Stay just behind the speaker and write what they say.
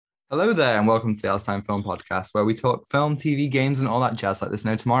Hello there, and welcome to the House Time Film Podcast, where we talk film, TV, games, and all that jazz like there's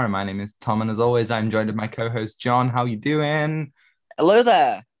no tomorrow. My name is Tom, and as always, I'm joined by my co-host John. How you doing, Hello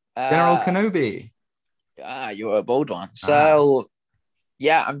there. General Uh, Kenobi? you're a bold one. Ah, So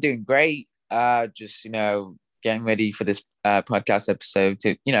yeah, I'm doing great. Just getting ready for this podcast episode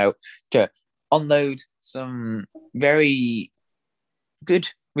to unload some very good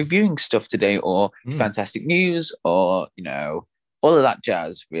reviewing stuff today, or mm. fantastic news, or all of that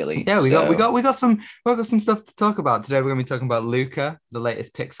jazz, really. Yeah, So we got some stuff to talk about today. We're going to be talking about Luca, the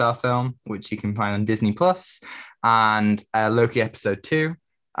latest Pixar film, which you can find on Disney Plus, and Loki episode 2,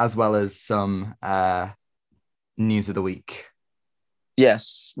 as well as some news of the week.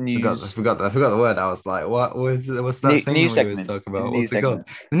 yes, I forgot the word. I was like, what's that thing news we always segment, talk about? news What's it called?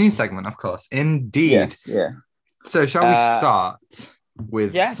 segment. The news segment, of course. Indeed. Yes, yeah. So, shall we Uh, start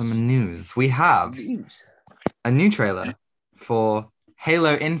with yes, some news? We have news. a new trailer for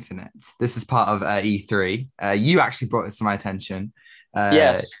Halo Infinite. This is part of E3. You actually brought this to my attention. Uh,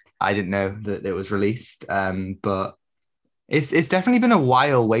 Yes. I didn't know that it was released, but it's definitely been a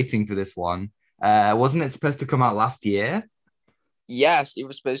while waiting for this one. Wasn't it supposed to come out last year? Yes, it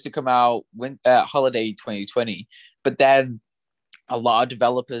was supposed to come out holiday 2020, but then a lot of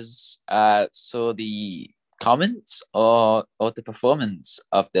developers saw the comments or the performance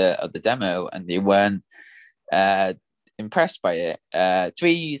of the demo, and they weren't uh, impressed by it.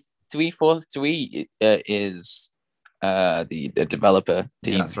 3343 is the developer Yeah,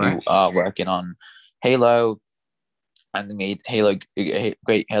 team that's right. who are working on Halo, and they made Halo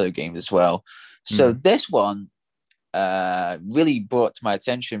great Halo games as well. So Mm. this one really brought to my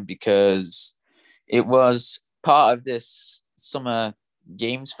attention because it was part of this summer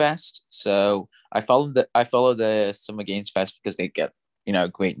games fest. So I follow the summer games fest because they get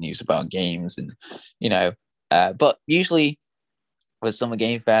great news about games, and but usually with summer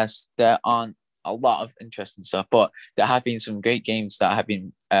game fest there aren't a lot of interesting stuff, but there have been some great games that have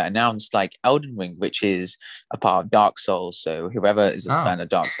been announced, like Elden Ring, which is a part of Dark Souls. So whoever is a Oh, fan of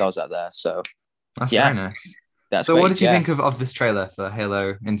Dark Souls out there, so that's very yeah, nice. that's So, what great. did you Yeah. think of this trailer for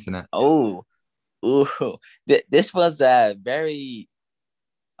Halo Infinite? Oh, ooh, this was very.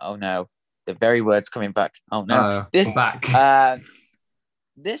 Oh no, the very words coming back. Oh no, We're back. uh,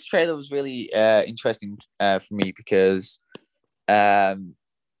 this trailer was really interesting for me because um,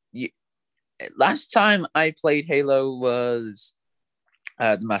 you, last time I played Halo was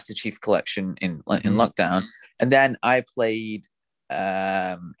the Master Chief Collection in Mhm. lockdown, and then I played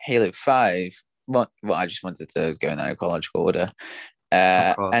Halo 5. Well, I just wanted to go in chronological order. Of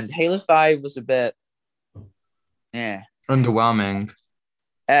And course. Halo 5 was a bit, yeah, Underwhelming.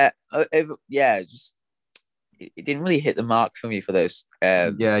 yeah, just it didn't really hit the mark for me for those.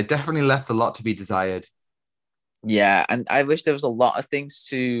 Yeah, it definitely left a lot to be desired. Yeah, and I wish there was a lot of things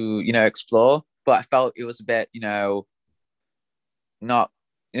to explore, but I felt it was a bit, not,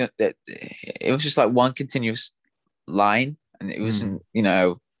 that it was just like one continuous line, and it Mm. wasn't,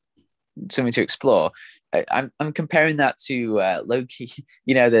 something to explore. I'm comparing that to Loki,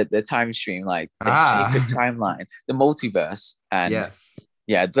 the time stream, like the sacred Ah, timeline, the multiverse, and yes.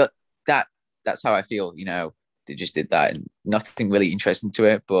 yeah, but that that's how I feel. They just did that, and nothing really interesting to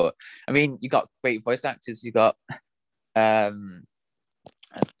it. But I mean, you got great voice actors. You got um,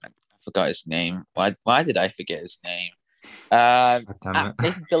 I forgot his name. Why did I forget his name? God damn it.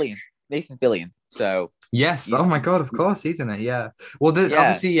 Nathan Fillion. Nathan Fillion. So Yes. you, Oh my God, of course he's in it. Yeah. Well, yeah,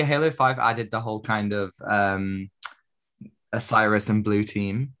 obviously, Halo 5 added the whole kind of Osiris and Blue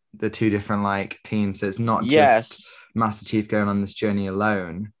team, the two different like teams. So it's not just yes. Master Chief going on this journey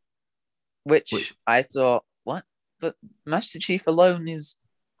alone. Which, Which I thought, what? But Master Chief alone yeah, is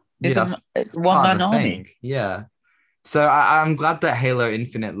that's a one part of man the thing. army. Yeah. So I'm glad that Halo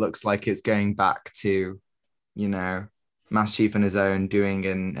Infinite looks like it's going back to, you know, Master Chief on his own doing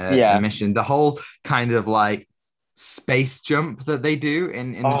a Yeah. mission. The whole kind of like space jump that they do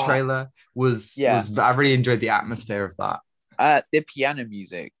in the Oh, trailer yeah. was I really enjoyed the atmosphere of that. The piano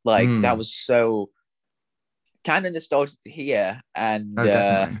music, like that Mm. was so kind of nostalgic to hear, Oh,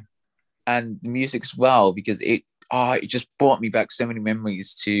 definitely. and the music as well, because it just brought me back so many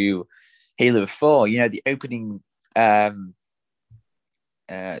memories to Halo 4. The opening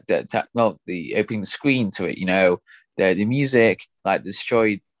the opening screen to it, the music, like the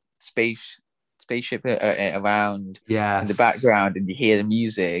destroyed spaceship around in the Yes. background, and you hear the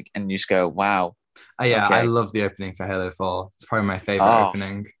music and you just go, wow, Yeah, I okay. love the opening for Halo 4. It's probably my favorite Oh,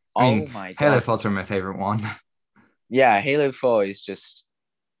 opening. I oh mean, my Halo god. 4 is my favorite one. Yeah, Halo 4 is just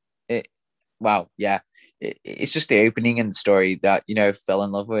it. Wow, yeah. It's just the opening and the story that fell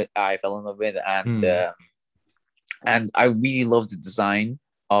in love with. I fell in love with, Mm. and I really love the design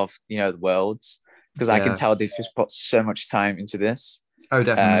of the worlds, because I can Yeah. tell they've just put so much time into this. Oh, Uh,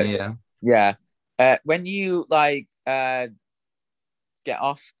 definitely. Yeah. yeah. When you get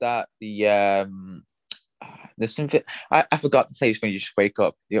off that there's something I forgot the place when you just wake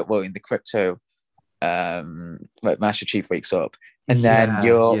up. Well, in the crypto, like Master Chief wakes up, and then Yeah. Yeah. Yeah. I know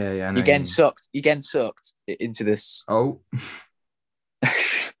you're what you getting mean. sucked. You're getting sucked into this. Oh.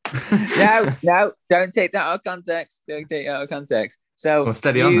 No, no, don't take that out of context. Don't take it out of context. So Well,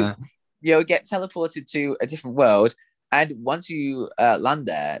 steady on there. you'll get teleported to a different world, and once you land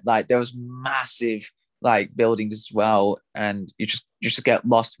there, like there was massive like buildings as well, and you just get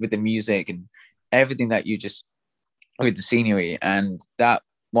lost with the music and everything that you just with the scenery, and that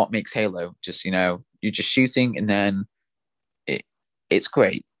what makes Halo. Just you're just shooting, and then it it's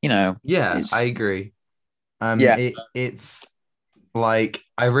great. Yeah, I It's agree. yeah. It's like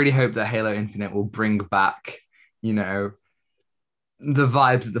I really hope that Halo Infinite will bring back, you know, the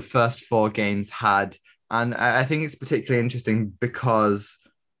vibes that the first four games had. And I think it's particularly interesting because,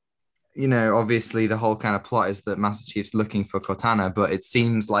 obviously the whole kind of plot is that Master Chief's looking for Cortana, but it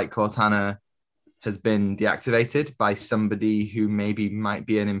seems like Cortana has been deactivated by somebody who maybe might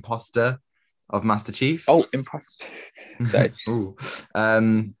be an imposter of Master Chief. Oh, impossible. Sorry. Ooh.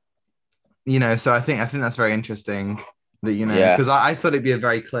 So I think that's very interesting that, Yeah. because I thought it'd be a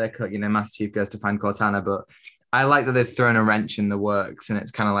very clear cut, Master Chief goes to find Cortana, but I like that they've thrown a wrench in the works and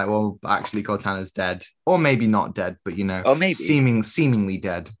it's kind of like, well, actually Cortana's dead. Or maybe not dead, but Or maybe. seemingly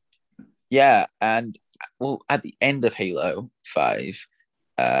dead. Yeah. And well, at the end of Halo 5,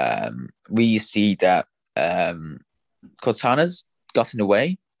 we see that Cortana's gotten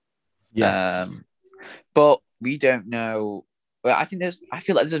away. Yes. But we don't know. Well, I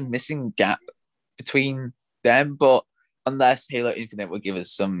feel like there's a missing gap between them, but unless Halo Infinite will give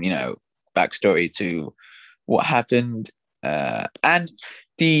us some, backstory to what happened. And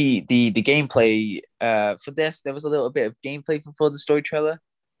the gameplay for this, there was a little bit of gameplay before the story trailer.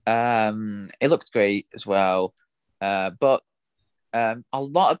 It looked great as well. But a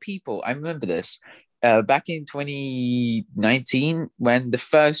lot of people, I remember this back in 2019 when the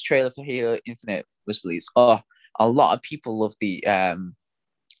first trailer for Halo Infinite was released. Oh, a lot of people love the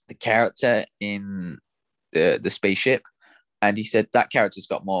character in the spaceship, and he said that character's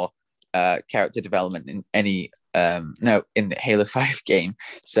got more character development in any no in the Halo 5 game.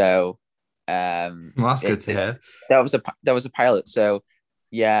 So Well, that's good to hear. that was a pilot. So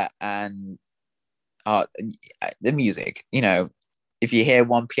yeah, and the music, if you hear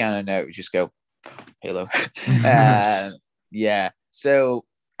one piano note, you just go Halo. Yeah. So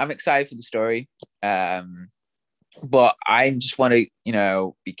I'm excited for the story. But I just want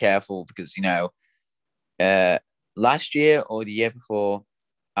to, be careful because, last year or the year before,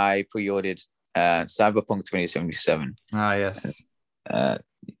 I pre-ordered Cyberpunk 2077. Ah, yes. Uh,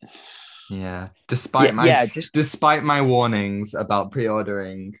 Yeah. yeah, yeah, just Despite my warnings about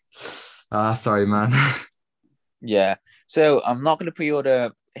pre-ordering. Sorry, man. yeah. So I'm not going to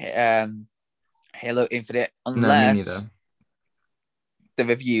pre-order Halo Infinite No, me unless neither. the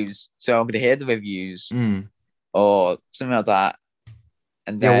reviews. So I'm going to hear the reviews Mm. or something like that,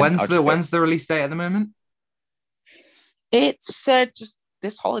 and Yeah, then when's I'll the just go. when's the release date at the moment? It's just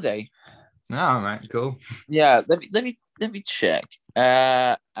this holiday. Oh, all right, cool. Yeah, let me check.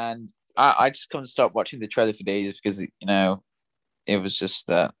 And I just couldn't stop watching the trailer for days because it was just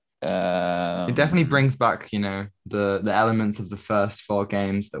that. It definitely brings back, the elements of the first four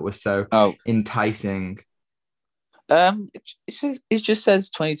games that were so Oh, enticing. it just says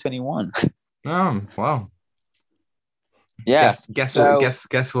 2021. Oh, wow. Yeah. So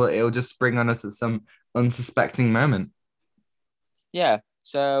Guess what? It'll just spring on us at some unsuspecting moment. yeah.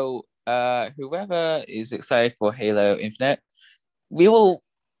 So whoever is excited for Halo Infinite, we will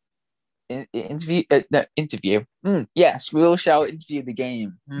interview. No, interview. Yes, we will shall interview the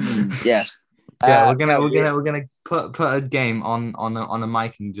game. Yes. Yeah, we're gonna No, we're gonna we're gonna put a game on a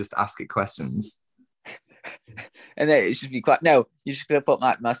mic and just ask it questions. and then it should be quite. No, you're just gonna put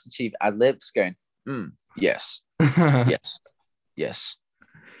Master Chief ad libs going. Yes, yes, yes.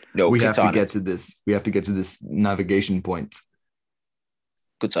 No, We have to Katana, get to this. We have to get to this navigation point.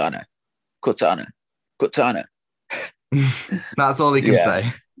 Katana, Katana, Katana. That's all he can Yeah,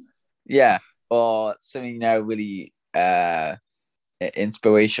 say. yeah. Or something really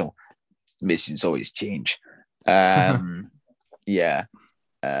inspirational. Missions always change. Yeah.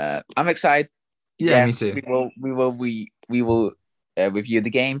 I'm excited. Yeah, me Yes, too. we will review the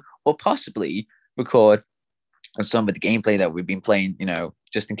game or possibly record some of the gameplay that we've been playing.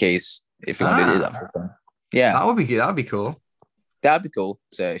 Just in case if you want to do that. Ah, Yeah, that would be good. That would be cool. that'd be cool.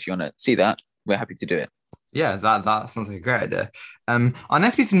 So if you want to see that, we're happy to do it. Yeah, that sounds like a great idea. Our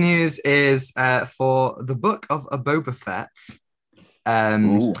next piece of news is for the book of a Boba Fett.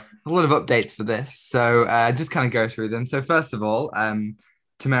 Ooh. A lot of updates for this, so just kind of go through them. So first of all,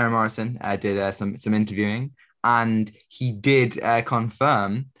 Tamara Morrison did some interviewing, and he did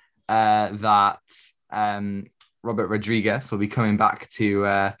confirm that um, Robert Rodriguez will be coming back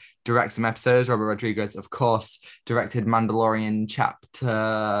to direct some episodes. Robert Rodriguez, of course, directed Mandalorian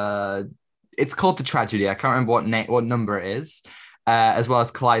chapter. It's called The Tragedy. I can't remember what number it is. As well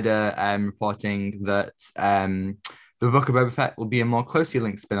as Collider reporting that the Book of Boba Fett will be a more closely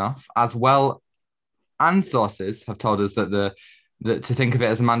linked spin-off, as well, and sources have told us that to think of it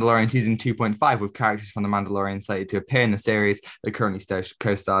as a Mandalorian season 2.5 with characters from the Mandalorian slated to appear in the series that currently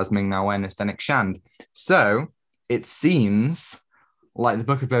co-stars Ming-Na Wen as Fennec Shand. So it seems like the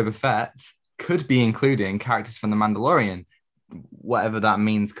Book of Boba Fett could be including characters from the Mandalorian. Whatever that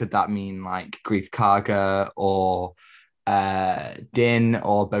means, could that mean like Grief Karga or Din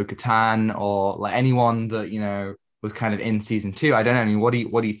or Bo-Katan or like anyone that was kind of in season 2? I don't know. I mean, what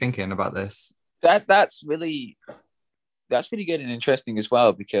are you thinking about this? That's really good and interesting as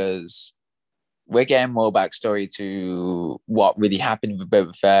well, because we're getting more backstory to what really happened with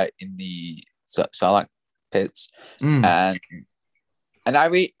Boba Fett in the Sarlacc pits, Mm, and I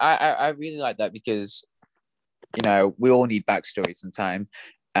really like that, because we all need backstory sometime,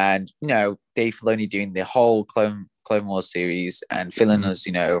 and Dave Filoni doing the whole Clone Wars series and filling mm. us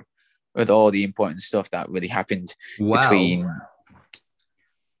with all the important stuff that really happened Well, between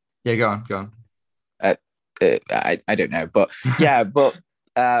yeah, go on. uh, I don't know, but yeah, but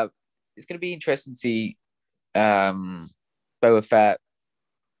it's going to be interesting to see Boba Fett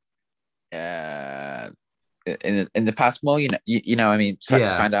in the past more. I mean, to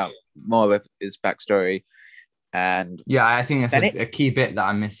Yeah. find out more of his backstory, and Yeah, I think that's then it. a key bit that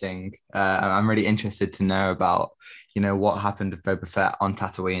I'm missing. I'm really interested to know about, what happened with Boba Fett on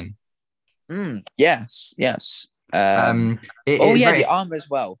Tatooine. Yes, yes. Oh It's yeah, the very, armor as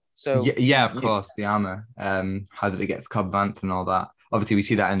well. So yeah, of course, the armor. How did it get to Cobb Vanth and all that? Obviously, we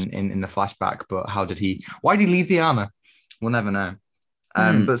see that in the flashback, but why did he leave the armor? We'll never know.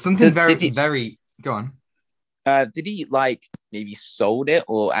 But something did, very, did he very, go on. did he like maybe sold it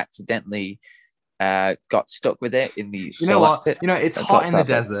or accidentally got stuck with it in the You know what? Salactic It's hot drop in the traffic?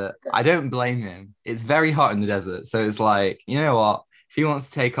 desert. I don't blame him. It's very hot in the desert. So it's like, you know what? If he wants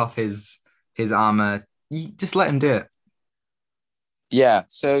to take off his armor, you just let him do it. Yeah,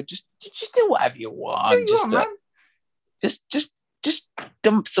 so just do whatever you Just do what want. you want, man. Just just just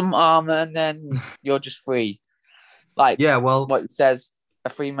dump some armor, and then you're just free. Like Yeah, well, what he says, a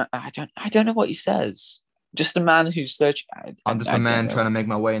free man. I don't know what he says. Just a man who's searching. I'm just a I don't man know. trying to make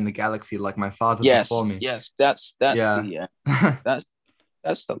my way in the galaxy like my father before Yes, me. yes, that's Yeah. the that's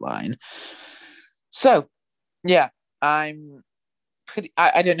that's the line. So yeah, I'm pretty.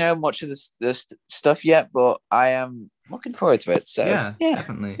 I don't know much of this stuff yet, but I am looking forward to it. So Yeah, yeah,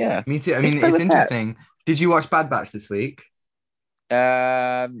 definitely. yeah, Me too. I it's mean, it's Boba Fett. interesting. Did you watch Bad Batch this week?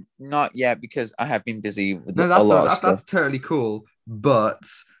 Not yet, because I have been busy with No, a lot of stuff. that's totally cool. But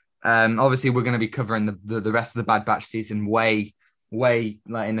obviously we're going to be covering the rest of the Bad Batch season way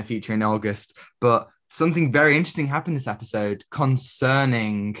like in the future in August. But something very interesting happened this episode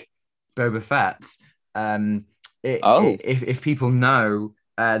concerning Boba Fett. Um, Oh, if people know,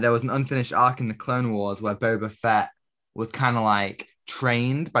 there was an unfinished arc in the Clone Wars where Boba Fett was kind of like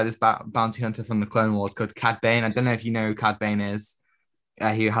trained by this bounty hunter from the Clone Wars called Cad Bane. I don't know if you know who Cad Bane is.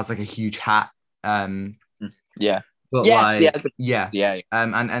 He has like a huge hat. yeah, But yes, yeah, like, yeah. yeah,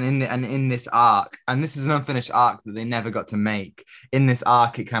 And in this arc, and this is an unfinished arc that they never got to make. In this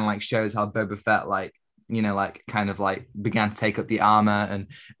arc, it kind of like shows how Boba Fett like, like kind of like began to take up the armor,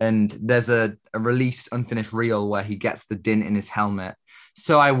 and there's a released unfinished reel where he gets the dint in his helmet.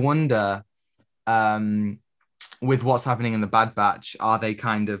 So I wonder, um, with what's happening in the Bad Batch, are they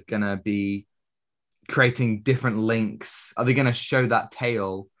kind of gonna be creating different links? Are they gonna show that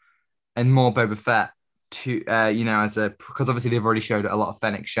tale and more Boba Fett to as a, because obviously they've already showed a lot of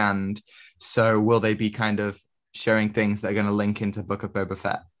Fennec Shand. So will they be kind of showing things that are going to link into Book of Boba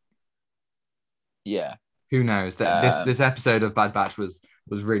Fett? yeah. Who knows? That this episode of Bad Batch was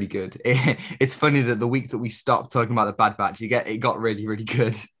really good. It's funny that the week that we stopped talking about the Bad Batch, it got really really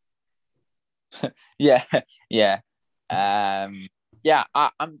good. Yeah, yeah, yeah.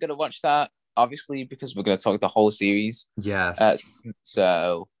 I'm gonna watch that, obviously, because we're gonna talk the whole series. Yes.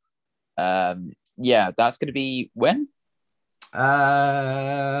 So, yeah, that's gonna be when.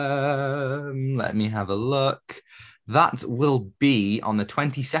 Let me have a look. That will be on the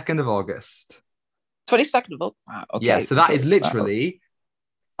 22nd of August. 22nd of Wow, Yeah, okay, so that okay. is Wow. literally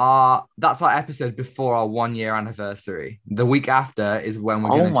that's our episode before our 1 year anniversary. The week after is when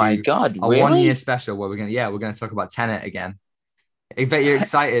we're Oh gonna my do God, a 1 year really? special where we're gonna talk about Tenet again. I bet you're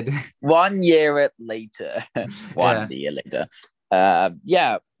excited. 1 year later, one Yeah, year later.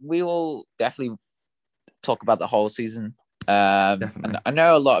 Yeah, we will definitely talk about the whole season. And definitely. I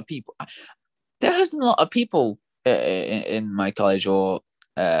know a lot of people. There isn't a lot of people in my college or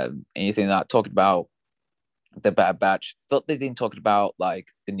anything that talking about the Bad Batch. But they've been talking about like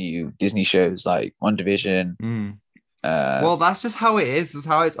the new Disney shows, like One Division. Mm. Uh, Well, that's just how it is. That's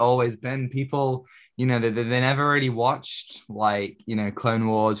how it's always been. People, they never really watched like, Clone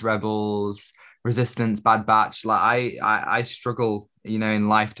Wars, Rebels, Resistance, Bad Batch. Like I struggle, in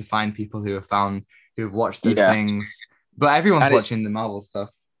life to find people who've watched those yeah, things. But everyone's and it's watching the Marvel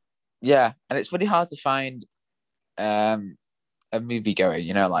stuff. yeah, and it's really hard to find um a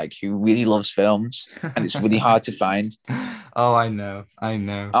moviegoer, like who really loves films, and it's really hard to find. Oh, I know. I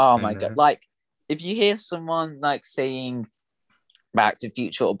know. Oh I my God. know. Like if you hear someone like saying Back to the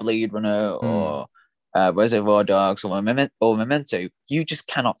Future or Blade Runner Hmm. or Reservoir Dogs or Memento, you just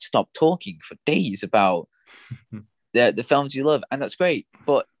cannot stop talking for days about the films you love. And that's great.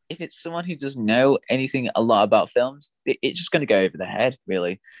 But if it's someone who doesn't know anything a lot about films, it's just going to go over their head,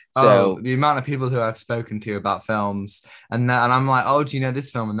 really. Oh, So, the amount of people who I've spoken to about films, and I'm like, oh, do you know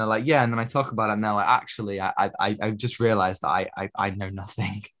this film? And they're like, yeah. And then I talk about it, and they're like, actually, I just realized that I know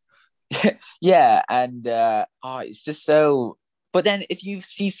nothing. yeah. And it's just so. But then if you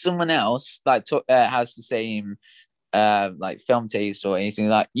see someone else like has the same like film taste or anything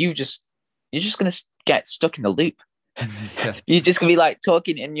like you're just gonna get stuck in the loop. Yeah. You're just gonna be like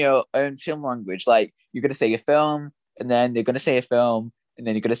talking in your own film language. Like you're gonna say a film, and then they're gonna say a film, and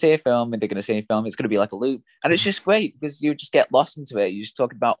then you're gonna say a film, and they're gonna say a film. It's gonna be like a loop, and it's just great because you just get lost into it. You're just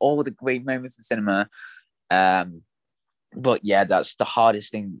talking about all the great moments in cinema. Um, but yeah, that's the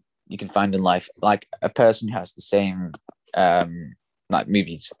hardest thing you can find in life. Like a person who has the same like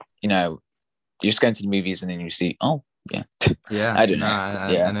movies. You're just going to the movies, and then you see, oh yeah, Yeah, I don't no, know.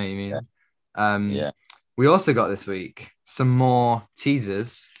 I Yeah, know what you yeah, mean. Um, yeah. we also got this week some more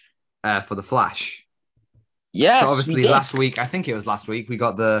teasers for the Flash. So Yes, we obviously did. last week, I think it was last week, we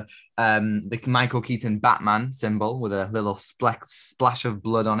got the Michael Keaton Batman symbol with a little splash of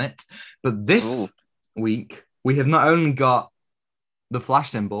blood on it. But Ooh. this week, we have not only got the Flash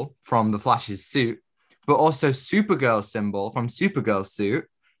symbol from the Flash's suit, but also Supergirl symbol from Supergirl's suit.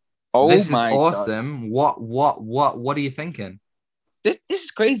 Oh This is my God. awesome. What are you thinking? This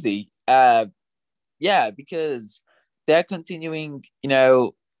is crazy. Yeah, because they're continuing.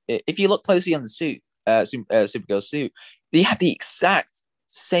 If you look closely on the suit, Supergirl suit, they have the exact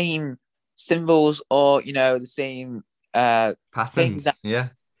same symbols, or the same thing that Patterns. Yeah.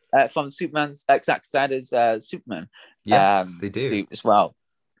 from Superman's exact side as Superman Yes, they do. suit as well,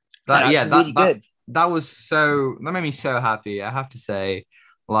 and That that's yeah, really good. that made me so happy. I have to say,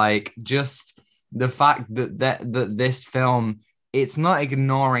 like just the fact that this film, it's not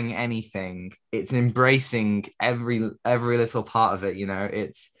ignoring anything. It's embracing every little part of it,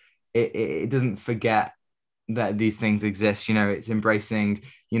 it doesn't forget that these things exist, it's embracing,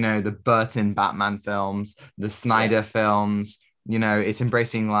 the Burton Batman films, the Yeah, Snyder films, it's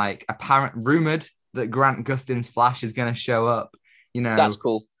embracing like apparent rumored that Grant Gustin's Flash is going to show up, you that's know,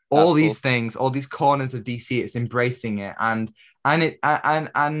 cool. That's all these cool. things, all these corners of DC, it's embracing it, and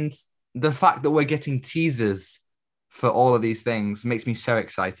the fact that we're getting teasers for all of these things makes me so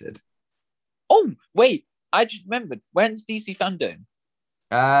excited. Oh wait, I just remembered. When's DC Fandom?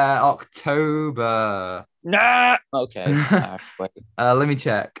 October. Nah. Okay, I have to wait. Let me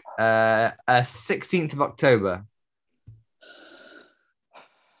check. 16th of October.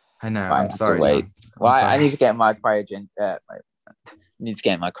 I know. Right, I'm I have to sorry, John. wait. I'm Well, I sorry. need to get my cryogen. Need to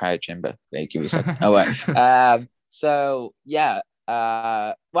get my cryo chamber. Wait, give me a second. Oh wait. So yeah.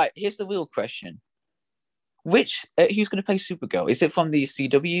 Right. Here's the real question: Which who's going to play Supergirl? Is it from the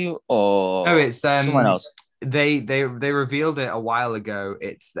CW No, or it's someone else? they revealed it a while ago.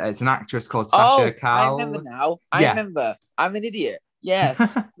 It's an actress called Sasha Oh, I remember Cal. now. I Yeah. remember. I'm an idiot. Yes.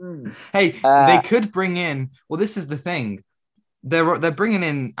 Hey, they Uh. could bring in. Well, this is the thing. They're bringing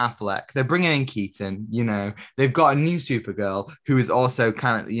in Affleck, they're bringing in Keaton, they've got a new Supergirl who is also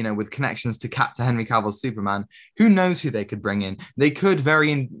kind of, with connections to Henry Cavill's Superman. Who knows who they could bring in? They could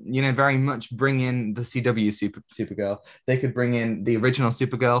very much bring in the CW Supergirl. They could bring in the original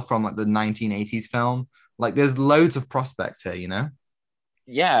Supergirl from like the 1980s film. Like there's loads of prospects here.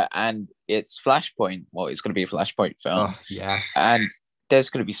 Yeah, and it's Flashpoint. Well, it's going to be a Flashpoint film, Oh, yes. and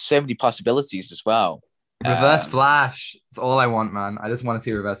there's going to be so many possibilities as well. Reverse Um, Flash. It's all I want, man. I just want to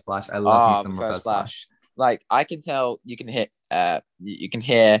see Reverse Flash. I love me some Reverse Reverse Flash. Flash. Like I can tell you can hit you can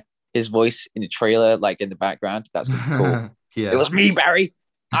hear his voice in the trailer, like in the background. That's gonna be cool. It Yeah. was me, Barry.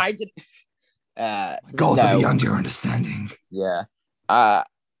 I did. My goals are No, beyond your understanding. yeah.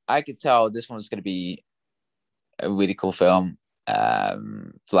 I could tell this one's gonna be a really cool film.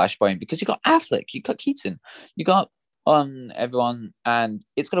 Flashpoint, because you got Affleck, you got Keaton, you got on everyone, and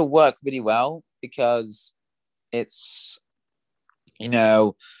it's gonna work really well because it's you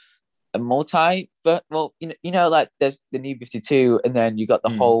know a multi, but well, like there's the New 52, and then you got the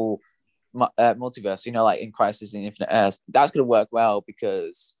Mm. whole multiverse. Like in Crisis in Infinite Earth, that's gonna work well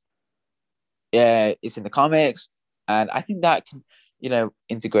because yeah, it's in the comics, and I think that can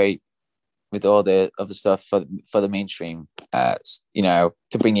integrate with all the other stuff for the mainstream.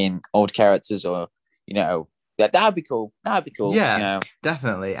 To bring in old characters, or that'd be cool. That'd be cool. Yeah,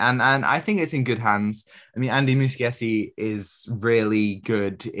 definitely. And I think it's in good hands. I mean, Andy Muschietti is really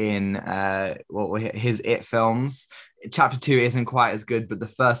good in his It films. Chapter 2 isn't quite as good, but the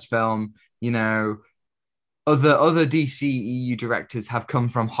first film, other DCEU directors have come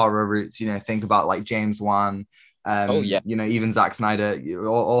from horror roots. Think about like James Wan, Oh yeah. even Zack Snyder,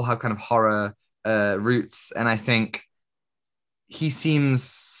 all have kind of horror roots. And I think he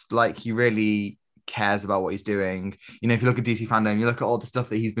seems like he really cares about what he's doing. If you look at DC fandom, you look at all the stuff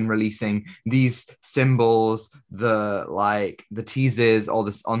that he's been releasing, these symbols, the teasers, all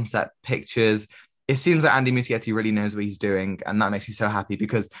this on-set pictures. It seems like Andy Muschietti really knows what he's doing, and that makes me so happy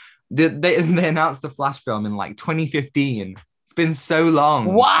because they announced the Flash film in like 2015. It's been so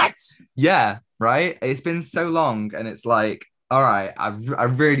long. What? Yeah, right. It's been so long, and it's like, all right, I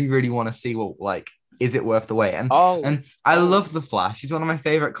really, really want to see what is it worth the wait? And I love the Flash. He's one of my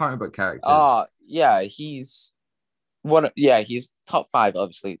favorite comic book characters. Yeah, he's one. Yeah, he's top 5,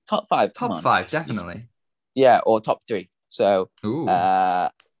 obviously. Top 5. Come Top on. 5, definitely. Yeah, or top 3. So, Ooh.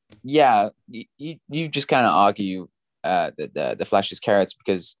 Yeah, you just kind of argue the Flash's character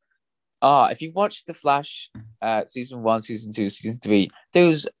because if you've watched the Flash season 1, season 2, season 3,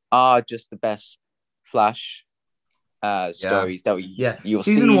 those are just the best Flash stories that you'll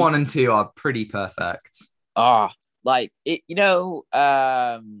season see. 1 and 2 are pretty perfect. Like it,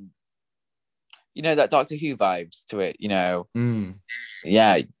 that Doctor Who vibes to it,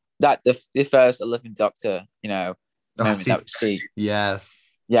 Yeah, that the first 11th Doctor, moment that we see. Yes.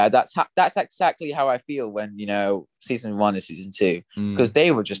 Yeah, that's exactly how I feel when season 1 and season 2, because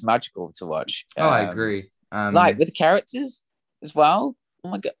they were just magical to watch. I agree. Like with the characters as well. Oh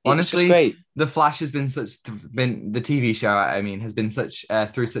my god! Honestly, great. The Flash has been the TV show. I mean, has been such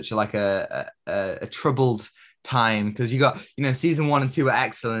through such a troubled time because you got season 1 and 2 were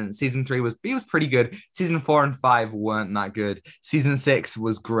excellent. Season 3 was pretty good. Season 4 and 5 weren't that good. Season 6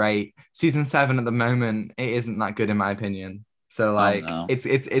 was great. Season 7 at the moment it isn't that good in my opinion. So no.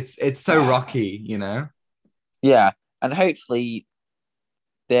 it's so rocky, Yeah, and hopefully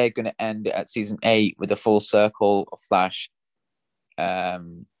they're going to end at season 8 with a full circle of Flash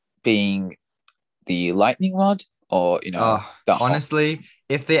being the lightning rod, or honestly,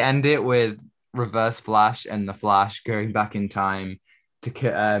 if they end it with Reverse Flash and the Flash going back in time to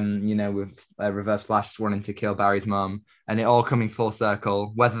with Reverse Flash wanting to kill Barry's mom and it all coming full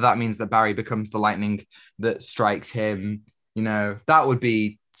circle, whether that means that Barry becomes the lightning that strikes him, that would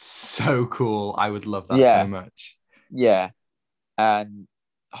be so cool. I would love that so much. Yeah, and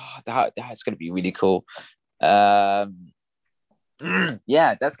that's going to be really cool. Yeah,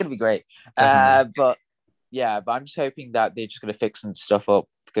 that's going to be great. But I'm just hoping that they're just going to fix some stuff up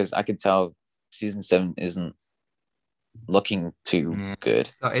because I can tell season 7 isn't looking too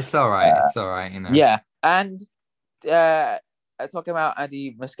good. It's all right. It's all right, Yeah, and talking about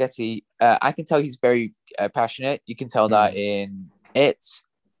Andy Muschietti, I can tell he's very passionate. You can tell that in It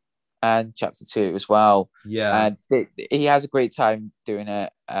and Chapter 2 as well. Yeah, and he has a great time doing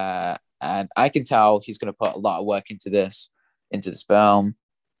it. And I can tell he's going to put a lot of work into this film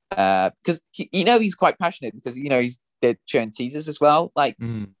because he's quite passionate because they're showing teasers as well. Like,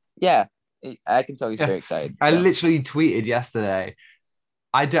 yeah, I can tell he's very excited. I literally tweeted yesterday.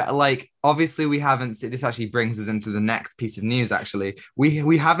 I don't obviously we haven't. This actually brings us into the next piece of news. Actually,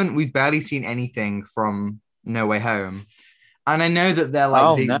 we've barely seen anything from No Way Home, and I know that they're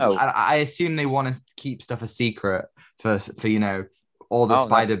I assume they want to keep stuff a secret for all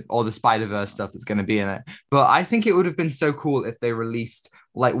the Spider-Verse stuff that's going to be in it. But I think it would have been so cool if they released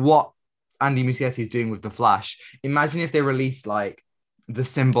what Andy Muschietti is doing with the Flash. Imagine if they released the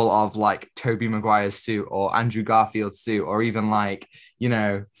symbol of Tobey Maguire's suit or Andrew Garfield's suit, or even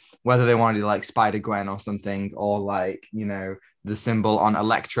whether they wanted to Spider-Gwen or something, or the symbol on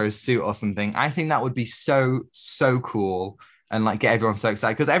Electro's suit or something. I think that would be so cool and get everyone so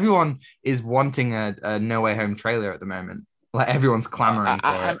excited because everyone is wanting a No Way Home trailer at the moment. Like everyone's No, clamoring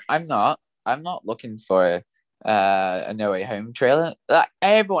for it. I'm not. I'm not looking for a No Way Home trailer. Like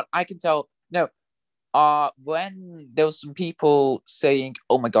everyone, I can tell. No, when there was some people saying,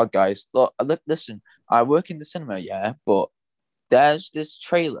 "Oh my god, guys, look, listen, I work in the cinema, yeah, but there's this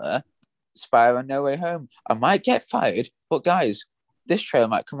trailer, Spider-Man No Way Home. I might get fired, but guys, this trailer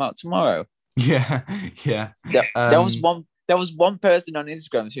might come out tomorrow." Yeah, yeah. There was Um, one. There was one person on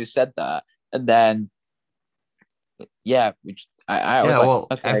Instagram who said that, and then yeah, I was yeah, like, well,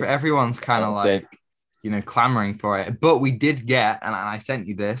 okay, everyone's kind of okay. like, clamoring for it. But we did get, and I sent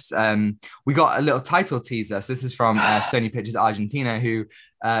you this. We got a little title teaser. So this is from Sony Pictures Argentina, who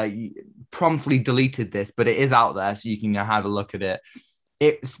uh, promptly deleted this, but it is out there, so you can have a look at it.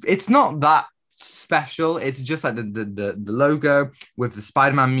 It's not that special. It's just like the logo with the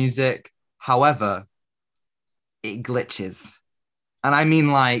Spider-Man music. However, it glitches, and I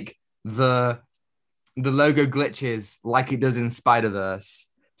mean like the the logo glitches like it does in Spider-Verse.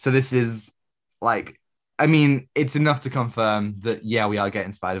 So this is like, I mean, it's enough to confirm that yeah, we are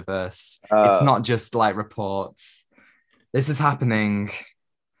getting Spider-Verse. It's Uh, not just like reports. This is happening.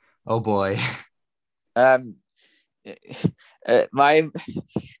 Oh boy. um, my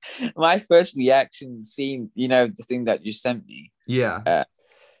my first reaction, seeing the thing that you sent me, Yeah. uh,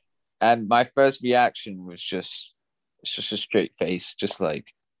 and my first reaction was just a straight face, just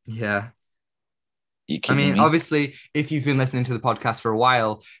like, Yeah. you I kidding mean, me? obviously, if you've been listening to the podcast for a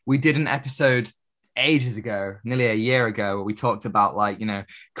while, we did an episode ages ago, nearly a year ago, where we talked about like,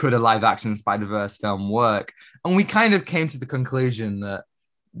 could a live action Spider-Verse film work? And we kind of came to the conclusion that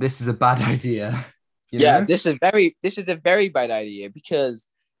this is a bad idea, you Yeah, know? this is a very bad idea because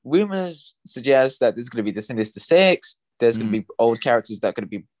rumors suggest that there's going to be the Sinister Six. There's going to Mm. be old characters that are going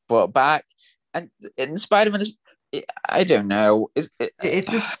to be brought back, and Spider-Man is. I don't know.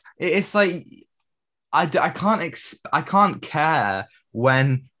 It's just it's like I can't care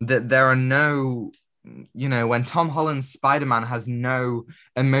when there are no, when Tom Holland's Spider-Man has no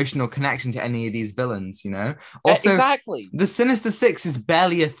emotional connection to any of these villains, also Exactly. the Sinister Six is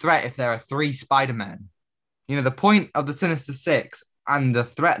barely a threat if there are three Spider-Men. The point of the Sinister Six and the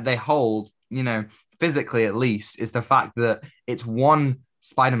threat they hold, physically at least, is the fact that it's one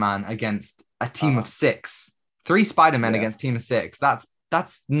Spider-Man against a team Uh, of six. Three Spider-Men yeah, against a team of six. That's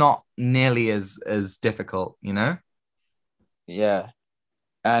not nearly as difficult, yeah,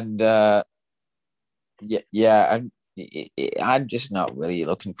 and yeah. I'm just not really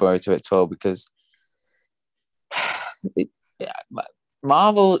looking forward to it at all because it, yeah,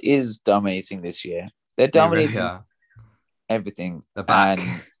 Marvel is dominating this year. They're They really dominating are. everything, The back.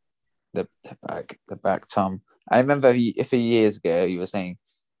 and the back, Tom. I remember a few years ago you were saying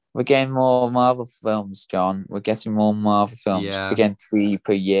we're getting more Marvel films, John. We're getting more Marvel films. We're Yeah. getting 3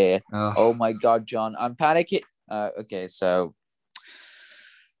 per year. Oh Oh, my God, John, I'm panicking. Okay, so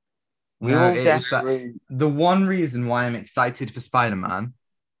we no, will it's that definitely. the one reason why I'm excited for Spider-Man,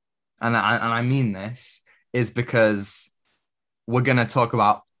 and I mean this, is because we're gonna talk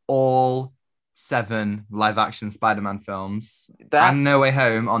about all seven live action Spider-Man films and No That's Way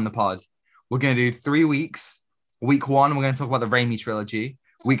Home on the pod. We're gonna do 3 weeks. Week one, we're gonna talk about the Raimi trilogy.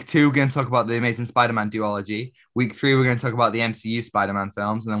 Week two, we're gonna talk about the Amazing Spider-Man duology. Week three, we're gonna talk about the MCU Spider-Man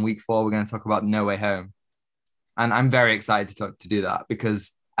films, and then week four, we're gonna talk about No Way Home. And I'm very excited to do that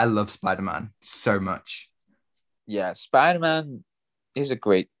because I love Spider-Man so much. Yeah. Spider-Man is a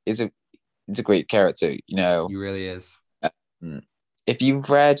great character. He really is. Um, if you've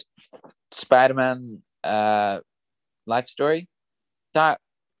read Spider-Man life story, that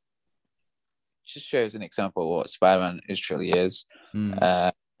just shows an example of what Spider-Man is truly is. Mm.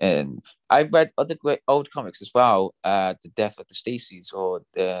 Uh, and I've read other great old comics as well. The Death of the Stacys, or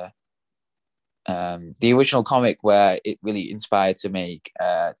the original comic where it really inspired to make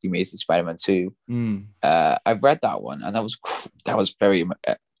the Amazing Spider-Man 2. Mm. I've read that one, and that was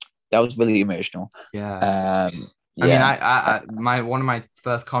really emotional. Yeah. I mean, Yeah, my one of my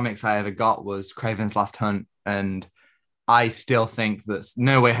first comics I ever got was Craven's Last Hunt, and I still think that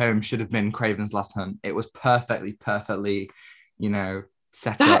No Way Home should have been Craven's Last Hunt. It was perfectly,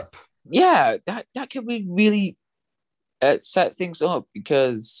 set that up. that could be really set things up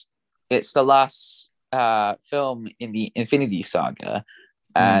because it's the last film in the Infinity Saga,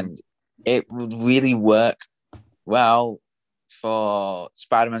 Mm. and it would really work well for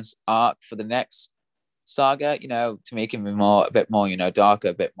Spider-Man's arc for the next saga. To make him a bit more, darker,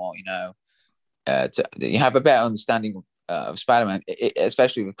 a bit more, to you have a better understanding of Spider-Man,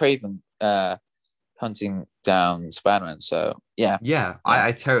 especially with Craven hunting down Spider-Man. So yeah, Yeah, yeah,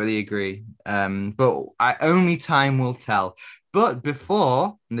 I totally agree. But only time will tell. But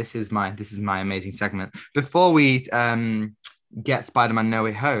before, and this is my amazing segment. Before we get Spider-Man No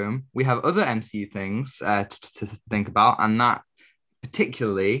Way Home, we have other MCU things to think about, and that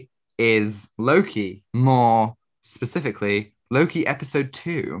particularly is Loki. More specifically, Loki episode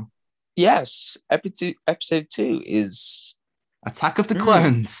 2, Yes, episode 2 is Attack of the mm,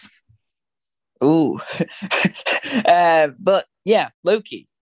 Clones. ooh. But yeah, Loki,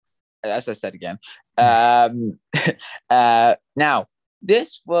 as I said again. Now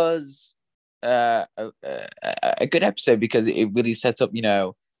this was a good episode because it really set up,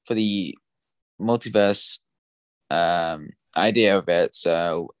 for the multiverse idea of it.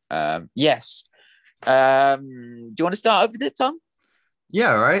 So yes. Do you want to start over there, Tom?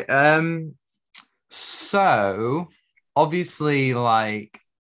 Yeah, right. So obviously, like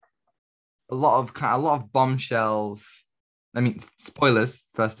a lot of bombshells. I mean, spoilers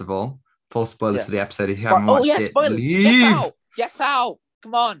first of all. Full spoilers for the Yes. episode. If you haven't Oh watched yeah, it, spoilers. Get leave. out. Get out.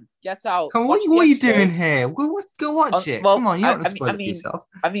 Come on, get out. Come on, Watch what the are you doing episode. here? Go watch it. Well, Come on, you don't want to spoil I it for mean, yourself.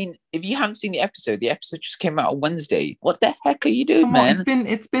 if you haven't seen the episode just came out on Wednesday. What the heck are you doing, Come on, it's man? been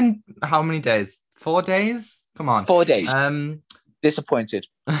it's been how many days? 4 days? Come on. 4 days. Um, Disappointed.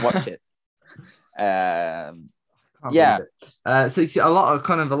 Watch can't it. believe Yeah, it. So you see a lot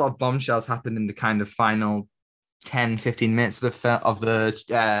of bombshells happened in the kind of final 10, 15 minutes of the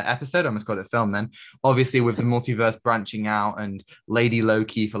episode. I almost called it film then. Obviously, with the multiverse branching out and Lady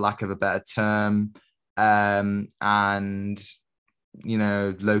Loki, for lack of a better term, and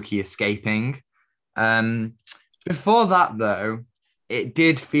Loki escaping. Um, Before that, though, it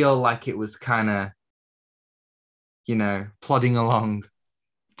did feel like it was kind of plodding along.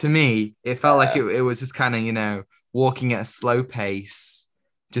 To me, it felt like uh, it was just kind of walking at a slow pace,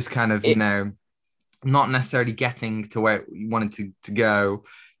 just kind of it. not necessarily getting to where you wanted to go,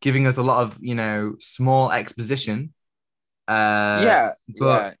 giving us a lot of, small exposition. Yeah,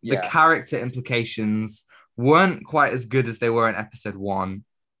 But yeah, the yeah, character implications weren't quite as good as they were in episode 1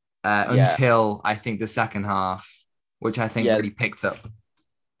 yeah, until I think the second half, which I think yeah, really picked up.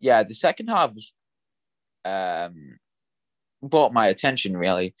 yeah. The second half was um brought my attention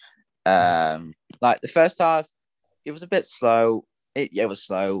really. Like the first half, it was a bit slow. It was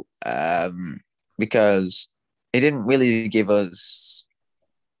slow. Because it didn't really give us,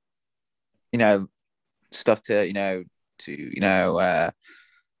 you know, stuff to, to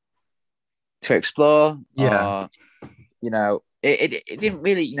explore, Yeah. or it didn't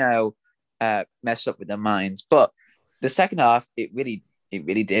really, mess up with their minds. But the second half, it really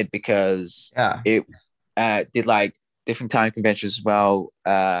did because Yeah. it did like different time conventions as well,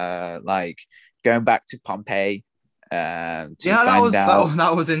 like going back to Pompeii to Yeah, that find was that out. was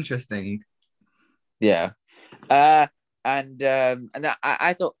that was interesting. Yeah. And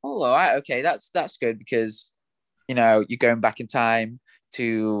I thought, oh, all right, okay, that's good because you're going back in time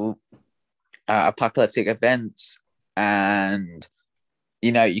to apocalyptic events, and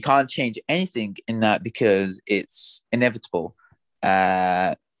you can't change anything in that because it's inevitable.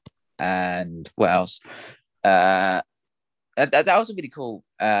 And what else? That was a really cool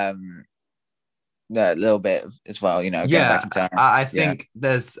that little bit as well. Going back Yeah, in time. I Yeah, think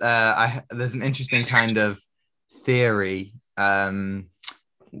there's an interesting kind of theory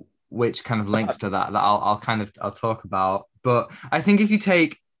which kind of links to that I'll talk about. But I think if you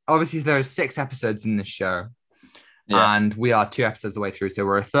take obviously there are 6 episodes in this show, yeah, and we are 2 episodes of the way through, so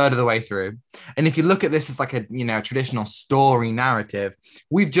we're a third of the way through. And if you look at this as like a traditional story narrative,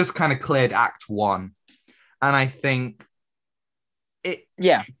 we've just kind of cleared Act 1, and I think it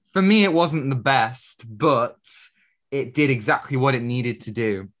yeah, for me it wasn't the best, but it did exactly what it needed to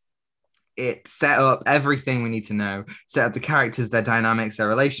do. It set up everything we need to know, set up the characters, their dynamics, their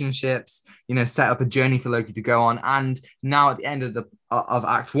relationships, set up a journey for Loki to go on. And now at the end of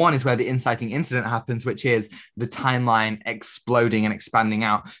Act 1 is where the inciting incident happens, which is the timeline exploding and expanding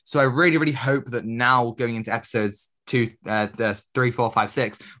out. So I really, really hope that now going into episodes 2, there's 3, 4, 5,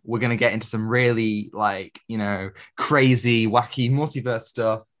 6, we're going to get into some really crazy, wacky multiverse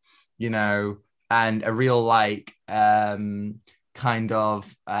stuff, and a real kind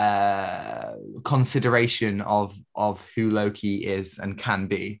of consideration of who Loki is and can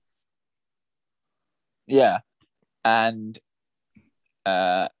be. yeah. And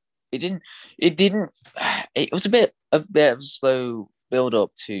uh, it didn't. It didn't. It was a bit of a slow build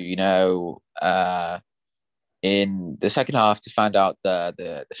up to in the second half to find out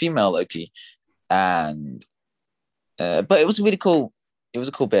the female Loki, and but it was really cool. It was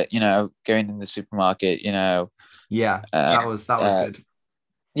a cool bit, going in the supermarket, Yeah, uh, that was uh, good.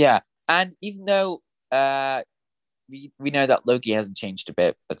 yeah. And even though we know that Loki hasn't changed a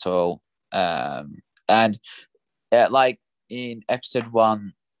bit at all, and like in episode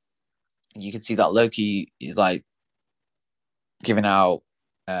 1, you can see that Loki is like giving out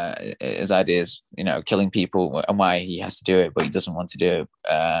his ideas, killing people and why he has to do it, but he doesn't want to do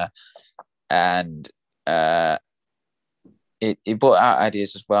it. And it brought out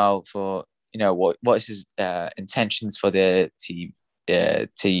ideas as well for what is his intentions for the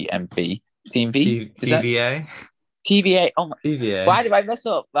TMV Team V? Is that TVA? TVA? Oh my! TVA. Why did I mess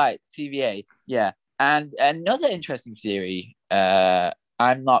up? Right, TVA. Yeah, and another interesting theory.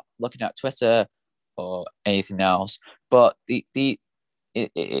 I'm not looking at Twitter or anything else, but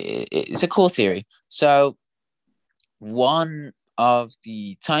it's a cool theory. So one of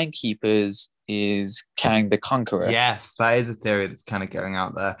the timekeepers is Kang the Conqueror. Yes, that is a theory that's kind of going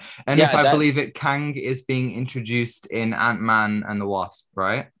out there. And if Yeah, I believe it, Kang is being introduced in Ant-Man and the Wasp,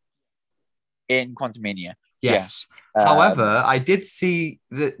 right? in Quantumania. Yes. Yes. However, I did see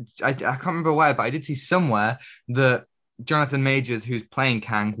that I can't remember where, but I did see somewhere that Jonathan Majors, who's playing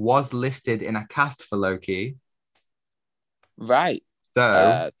Kang, was listed in a cast for Loki. Right.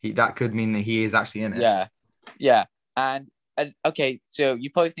 So that could mean that he is actually in it. Yeah. Yeah. And okay, so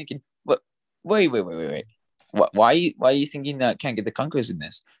you're probably thinking, wait. Why are you thinking that Kang the Conqueror's in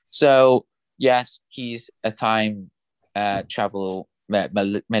this? So yes, he's a time travel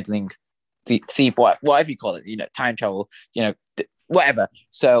meddling thief, whatever you call it, time travel, whatever.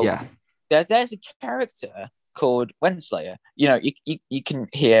 So Yeah. there's a character called Wenslayer. You can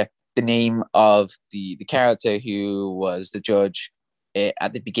hear the name of the character who was the judge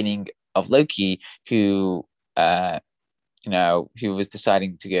at the beginning of Loki, who who was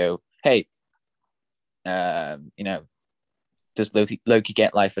deciding to go, hey, does Loki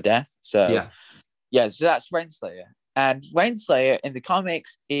get life or death? So so that's Renslayer. And Renslayer in the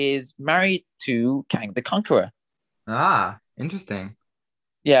comics is married to Kang the Conqueror. Ah, interesting.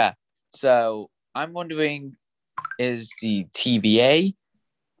 Yeah. So I'm wondering, is the TVA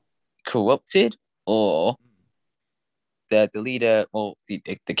corrupted, or the leader, or the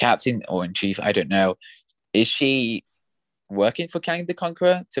captain or in chief, I don't know, is she working for Kang the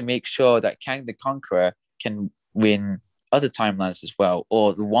Conqueror to make sure that Kang the Conqueror can win other timelines as well,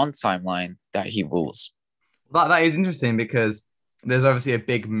 or the one timeline that he rules? That is interesting because there's obviously a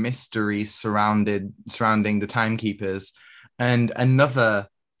big mystery surrounding the timekeepers. And another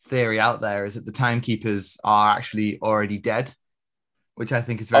theory out there is that the timekeepers are actually already dead, which I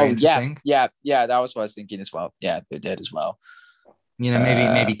think is very interesting. Yeah. That was what I was thinking as well. Yeah, they're dead as well.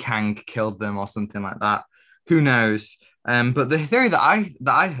 Maybe Kang killed them or something like that. Who knows? But the theory that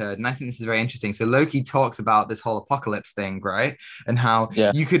I heard, and I think this is very interesting. So Loki talks about this whole apocalypse thing, right? And how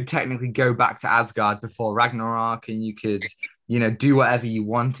you could technically go back to Asgard before Ragnarok, and you could, do whatever you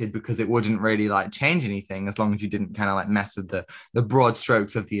wanted because it wouldn't really like change anything as long as you didn't kind of like mess with the broad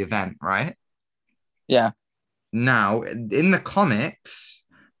strokes of the event, right? Yeah. Now, in the comics,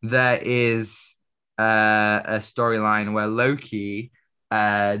 there is a storyline where Loki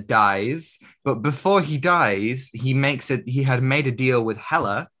dies, but before he dies, he had made a deal with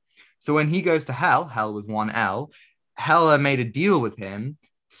Hela. So when he goes to Hell with one L, Hela made a deal with him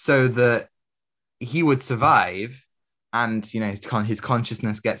so that he would survive, and his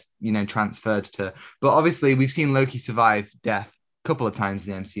consciousness gets transferred to. But obviously, we've seen Loki survive death a couple of times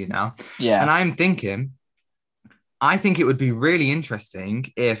in the MCU now. Yeah. And I think it would be really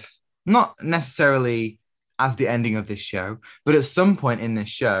interesting if, not necessarily as the ending of this show, but at some point in this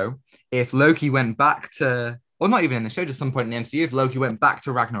show, if Loki went back to, or not even in the show, just some point in the MCU, if Loki went back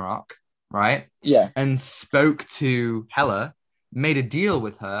to Ragnarok, right? Yeah. And spoke to Hela, made a deal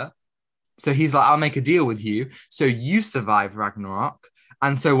with her. So he's like, I'll make a deal with you. So you survive Ragnarok.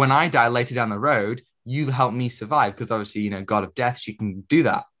 And so when I die later down the road, you help me survive. Because obviously, God of death, she can do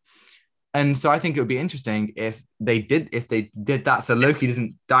that. And so I think it would be interesting if they did that. So Loki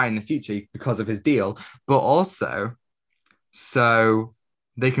doesn't die in the future because of his deal, but also so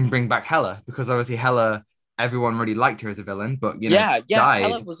they can bring back Hela, because obviously Hela, everyone really liked her as a villain, but died.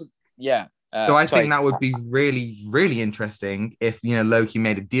 Hela was So I think that would be really, really interesting if Loki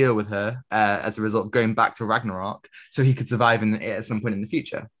made a deal with her as a result of going back to Ragnarok, so he could survive at some point in the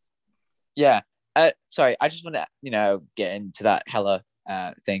future. Yeah. Sorry, I just want to get into that Hela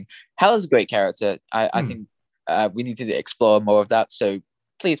thing. Hela's a great character. I think we need to explore more of that. So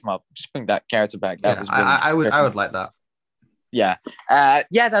please, Mark, just bring that character back. That was really I would like that. Yeah.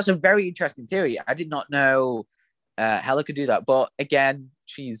 That's a very interesting theory. I did not know Hela could do that. But again,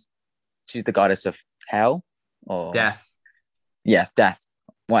 she's the goddess of hell or death. Yes, death.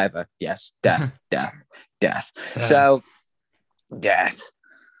 Whatever. Yes, death. Death. So death.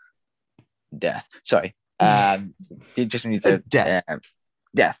 Sorry. You just need to death.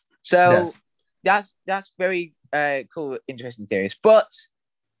 Death. So death. That's very cool, interesting theories. But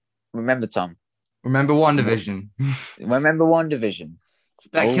remember, Tom, Remember WandaVision. remember WandaVision. Oh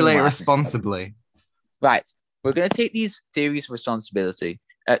Speculate my. responsibly. Right. We're going to take these theories responsible.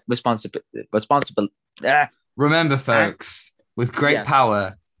 Remember, And folks, with great yes,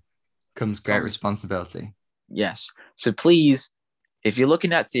 power comes great comes responsibility. yes. So please, if you're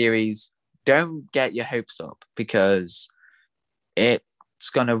looking at theories, don't get your hopes up because it's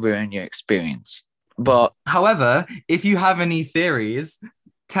going to ruin your experience. But However, if you have any theories,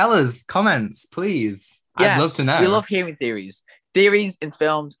 tell us, comments, please. I'd love to yes, we know. love hearing theories. Theories in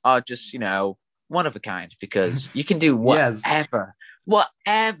films are just, one of a kind because you can do Yes. whatever with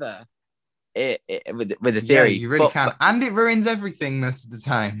a Yeah, theory. you really can. And it ruins everything most of the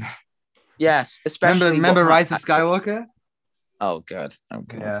time. Yes, Remember, especially what remember Rise of Skywalker? Oh god, oh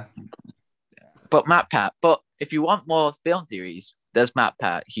god. Yeah. But Matt Pat. But if you want more film theories, there's Matt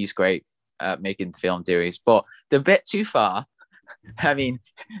Pat. He's great at making film theories, but they're a bit too far. I mean,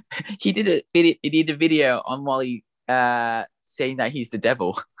 he did a video on Wally saying that he's the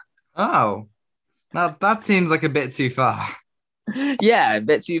devil. Oh, now that seems like a bit too far. Yeah, a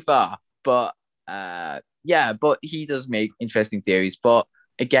bit too far. But yeah, but he does make interesting theories. But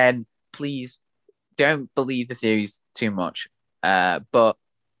again, please don't believe the theories too much. But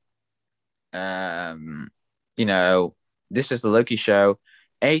um, this is the Loki show.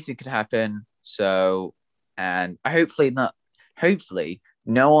 Anything could happen. So, and hopefully,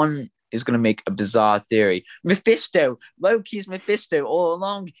 no one is going to make a bizarre theory. Mephisto, Loki's Mephisto all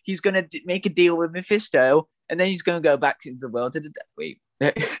along. He's going to make a deal with Mephisto, and then he's going to go back into the world to the wait.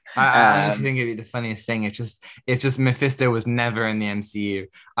 I honestly think it'd be the funniest thing. If just Mephisto was never in the MCU.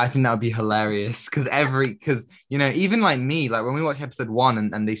 I think that would be hilarious because even like me, like when we watched episode 1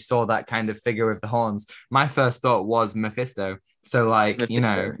 and they saw that kind of figure with the horns, my first thought was Mephisto. So like,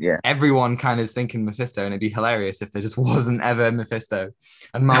 Mephisto, yeah. everyone kind of is thinking Mephisto, and it'd be hilarious if there just wasn't ever Mephisto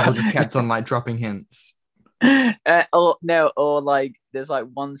and Marvel just kept on like dropping hints. Or no, or like there's like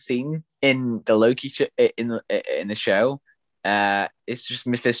one scene in the Loki in the show. It's just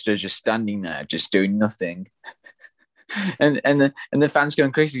Mephisto just standing there, just doing nothing, and the fans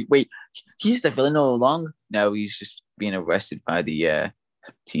going crazy. Wait, he's the villain all along? No, he's just being arrested by the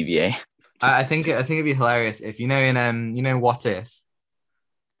TVA. I think it'd be hilarious if in What If.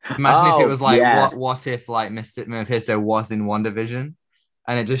 Imagine if it Oh was like yeah, what if like Mephisto was in WandaVision,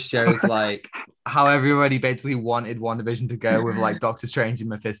 and it just shows like how everybody basically wanted WandaVision to go with like Doctor Strange and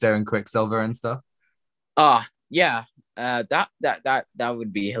Mephisto and Quicksilver and stuff. yeah. That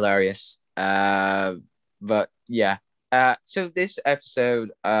would be hilarious. But yeah. So this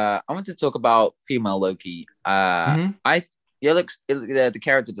episode, I want to talk about female Loki. Mm-hmm. The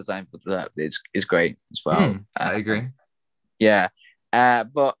character design for that is great as well. I agree. Yeah.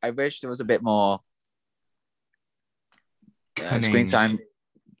 But I wish there was a bit more screen time.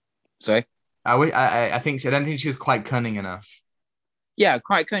 Sorry. I don't think she was quite cunning enough. Yeah,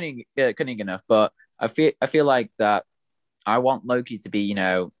 quite cunning enough. But I feel like that. I want Loki to be,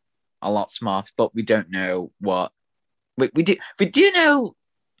 a lot smarter, but we don't know what we do know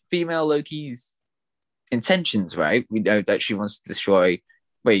female Loki's intentions, right? We know that she wants to destroy.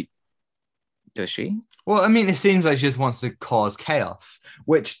 Wait, does she? Well, I mean, it seems like she just wants to cause chaos,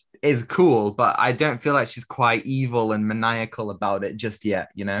 which is cool, but I don't feel like she's quite evil and maniacal about it just yet,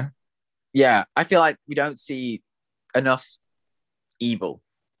 Yeah, I feel like we don't see enough evil.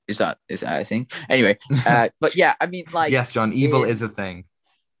 Is that a thing? Anyway, but yeah, I mean, like, yes, John, evil is a thing.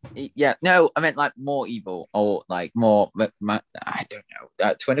 Yeah, no, I meant like more evil or like more. I don't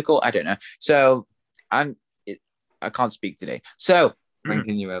know. Twinical. I don't know. So I can't speak today. So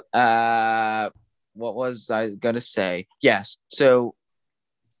Continue with. What was I gonna say? Yes. So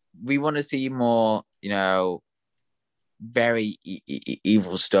we want to see more. Very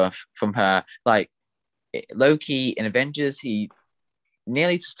evil stuff from her. Like Loki in Avengers, he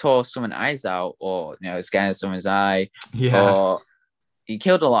nearly just tore someone's eyes out, or scanned someone's eye, Yeah. or he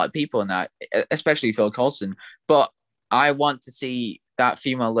killed a lot of people in that, especially Phil Coulson. But I want to see that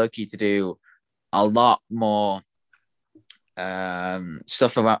female Loki to do a lot more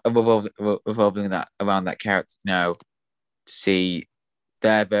stuff revolving that around that character. To see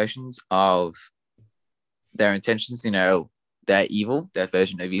their versions of their intentions. Their evil, their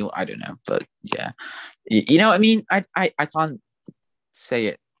version of evil. I don't know, but yeah, you know what I mean. I can't say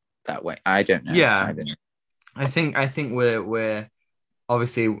it that way. I don't know. Yeah. I don't know. I think we're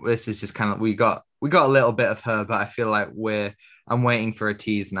obviously this is just kind of we got a little bit of her, but I feel like I'm waiting for a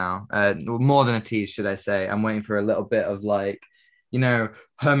tease now. More than a tease, should I say? I'm waiting for a little bit of like,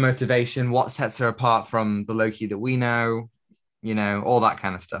 her motivation, what sets her apart from the Loki that we know, all that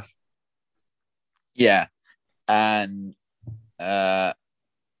kind of stuff. Yeah. and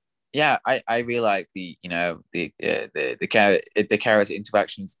yeah, I really like the character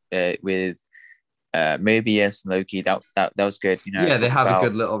interactions with Mobius and Loki. That was good. Yeah, they Talk have a about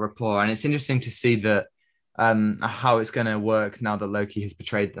good little rapport, and it's interesting to see that how it's going to work now that Loki has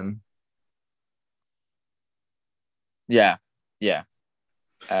betrayed them. yeah, yeah.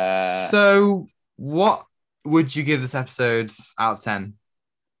 So, what would you give this episode out of 10?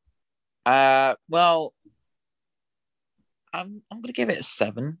 Well, I'm gonna give it a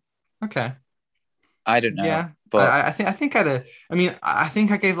 7. Okay. I don't know, Yeah. but I think I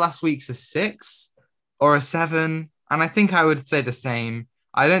think I gave last week's a 6 or a 7, and I think I would say the same.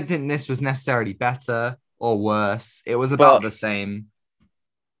 I don't think this was necessarily better or worse. It was about but the same.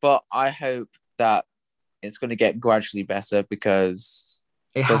 but I hope that it's going to get gradually better because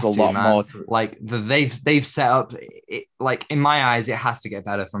It there's a has to, lot more man. to it. Like they've set up it, like in my eyes, it has to get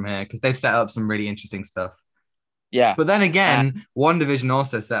better from here because they've set up some really interesting stuff. Yeah, But then uh, again, One Division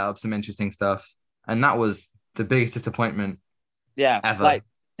also set up some interesting stuff, and that was the biggest disappointment yeah, ever. like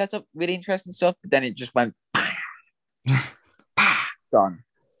set up really interesting stuff, but then it just went gone.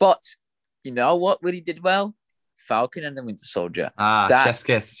 But you know what really did well? Falcon and the Winter Soldier. Ah, That chef's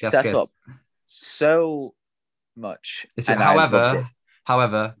kiss, chef's set up kiss. so much, and I loved it.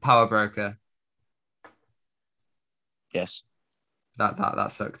 However, Power Broker, Yes.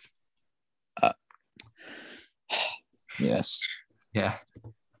 that sucked. Uh, yes. Yeah.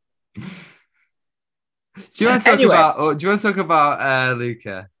 Do you want to talk Anyway, about? Or do you want to talk about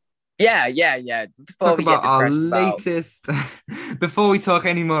Luca? yeah. Before Talk we get about our depressed about, latest. Before we talk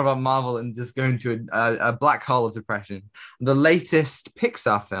any more about Marvel and just go into a black hole of depression, the latest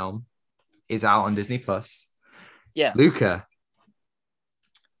Pixar film is out on Disney Plus. yes, Luca,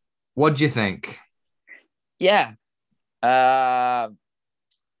 what do you think? yeah.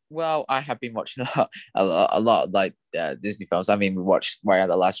 Well, I have been watching a lot of like Disney films. I mean, we watched Raya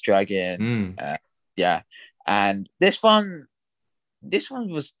the Last Dragon. Mm. Yeah, and this one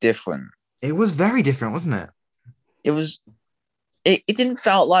was different. It was very different, wasn't it? It was it didn't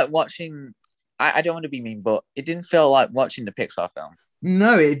feel like watching. I don't want to be mean, but it didn't feel like watching the Pixar film.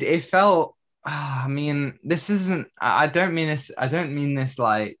 No, it felt. I mean, this isn't. I don't mean this. I don't mean this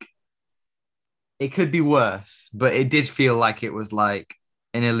like it could be worse, but it did feel like it was like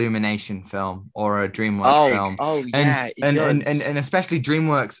an Illumination film or a DreamWorks film. Oh And yeah, it and and and, does. and especially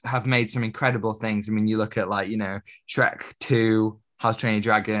DreamWorks have made some incredible things. I mean, you look at like, Shrek 2, House Train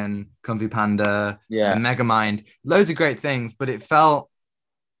Dragon, Kung Fu Panda, Yeah, Megamind, loads of great things, but it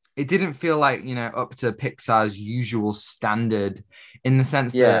didn't feel like, up to Pixar's usual standard in the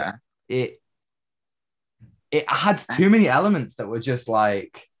sense that yeah, it it had too many elements that were just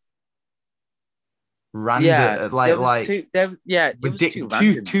like yeah. random, There was like too there. Yeah, it was too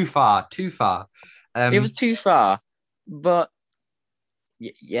random. too far. It was too far, but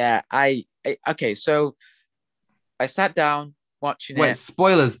yeah, okay. So I sat down watching Wait, it.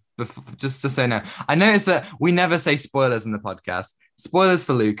 spoilers, just to say no. I noticed that we never say spoilers in the podcast. Spoilers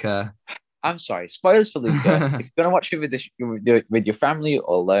for Luca. I'm sorry, spoilers for Luca. I If you're gonna watch it with your family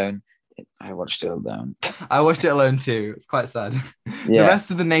or alone, I watched it alone. watched it alone too. It's quite sad. The Yeah. rest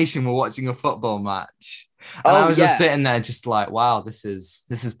of the nation were watching a football match, and I Oh was just yeah, sitting there, just like, wow, this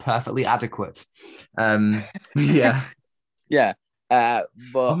is perfectly adequate. Yeah. yeah. Oh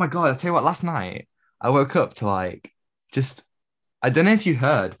But my god! I tell you what, last night I woke up to like just I don't know if you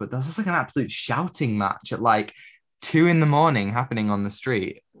heard, but there was just like an absolute shouting match at like 2 a.m. happening on the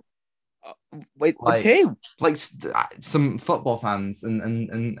street. wait, with Like, who? some football fans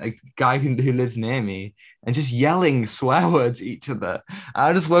and a guy who lives near me and just yelling swear words at each other.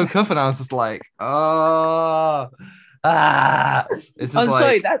 I just woke up and I was just like, oh, It's just I'm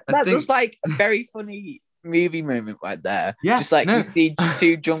sorry. like, That I that was think, like a very funny movie moment right there. yeah, Just like you no, see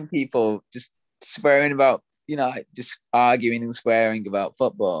two drunk people just swearing about, like, just arguing and swearing about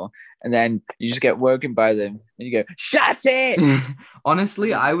football, and then you just get woken by them, and you go, "Shut it!"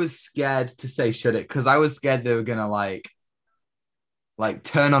 honestly, I was scared to say shut it because I was scared they were gonna like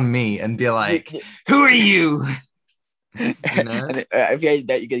turn on me and be You- like, you- who are you? You know? and if you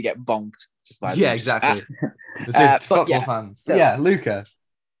that, you're gonna get bonked just by Yeah, them. exactly. So it's But football yeah, fans. But so yeah, Luca.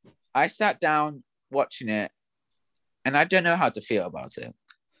 I sat down watching it, and I don't know how to feel about it.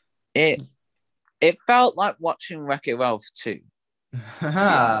 It it felt like watching Wreck-It Ralph 2, to be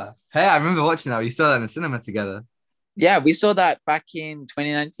honest. Hey, I remember watching that. We saw that in the cinema together. Yeah, we saw that back in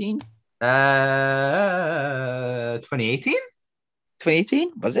 2019, 2018?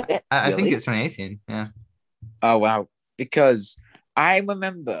 2018, was it? I think Really? it's 2018. Yeah. Oh, wow. Because I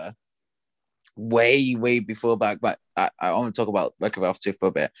remember way before back, but I want to talk about Wreck-It Ralph 2 for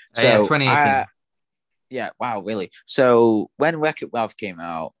a bit. Yeah, So 2018. Yeah, wow, really. So when Wreck-It Ralph came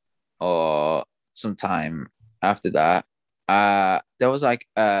out, or sometime after that, there was like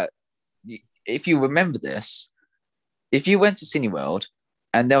if you remember this, if you went to Cineworld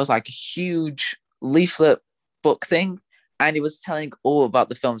and there was like a huge leaflet book thing, and it was telling all about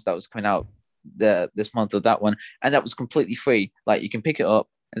the films that was coming out this month of that one, and that was completely free. Like you can pick it up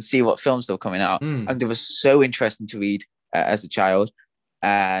and see what films that were coming out, Mm. and it was so interesting to read as a child.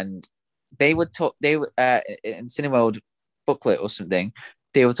 And they would talk. They would in Cineworld booklet or something.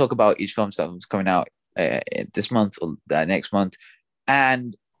 They would talk about each film that was coming out this month or next month,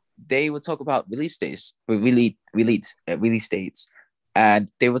 and they would talk about release dates,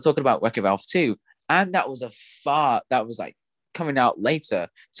 and they were talking about Wreck-It Ralph 2, and that was like coming out later.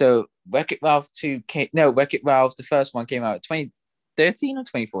 So Wreck-It Ralph 2 came no Wreck-It Ralph the first one came out in 2013 or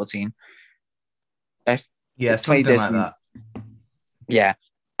 2014. Yeah, something like 2013. that. Yeah.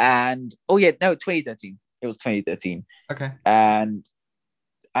 And oh yeah, no, 2013. It was 2013. Okay. And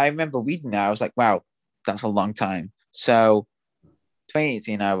I remember reading that. I was like, wow, that's a long time. So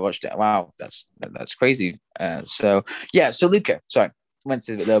 2018, I watched it. Wow, that's crazy. So yeah, so Luca, sorry, went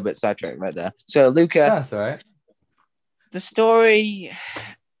to a little bit sidetracked right there. So Luca, That's all right. the story,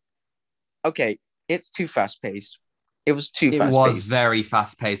 okay, it's too fast paced. It was too It fast was paced. very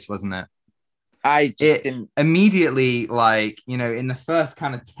fast paced, wasn't it? I just It didn't. immediately, like, in the first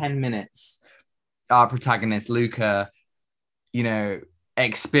kind of 10 minutes, our protagonist, Luca, you know,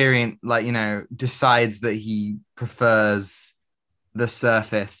 decides that he prefers the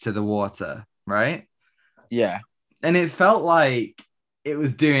surface to the water, right? Yeah. And it felt like it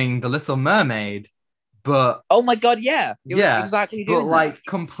was doing The Little Mermaid, but Oh my god, yeah, it was yeah, exactly but doing that. like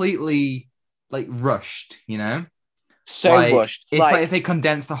completely like rushed. So Like rushed. it's like if they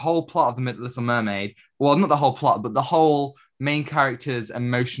condensed the whole plot of the Little Mermaid, well, not the whole plot, but the whole main character's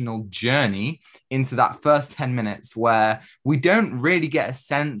emotional journey into that first 10 minutes where we don't really get a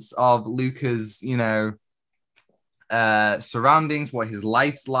sense of Luca's, surroundings, what his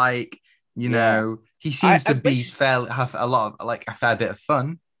life's like. Yeah. He I seems I to be wish. fair, have a lot of like a fair bit of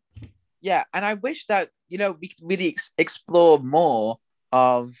fun. Yeah, and I wish that we could really explore more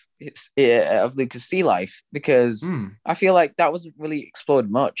of of Lucas' sea life, because Mm, I feel like that wasn't really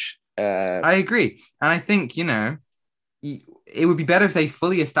explored much. I agree. And I think, it would be better if they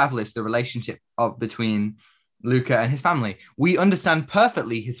fully established the relationship between Luca and his family. We understand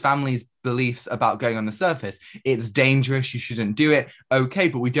perfectly his family's beliefs about going on the surface. It's dangerous. You shouldn't do it. Okay,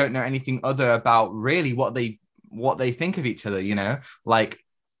 but we don't know anything other about really what they think of each other. Like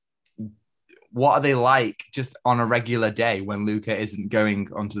what are they like just on a regular day when Luca isn't going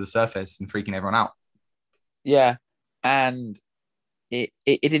onto the surface and freaking everyone out? Yeah, and it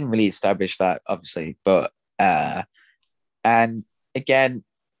didn't really establish that, obviously, but and again,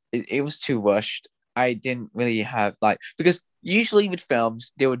 it was too rushed. I didn't really have like, because usually with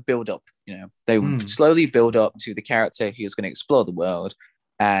films they would build up, they would Mm. slowly build up to the character who's going to explore the world,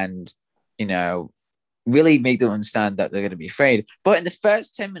 and you know really make them understand that they're going to be afraid. But in the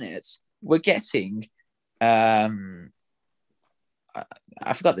first 10 minutes, we're getting um I,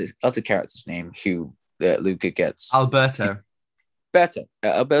 I forgot this other character's name who Luca gets. Alberto.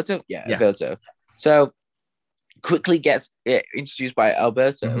 Alberto, yeah, Yeah. Alberto. So quickly gets introduced by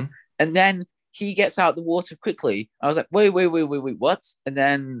Alberto, Mm-hmm. and then he gets out the water quickly. I was like, wait, what? And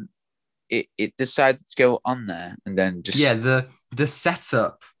then it decided to go on there, and then Yeah, just the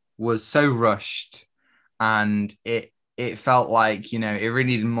setup was so rushed and it felt like, it really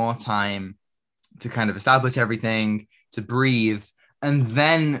needed more time to kind of establish everything, to breathe. And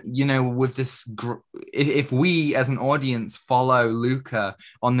then, with this, if we as an audience follow Luca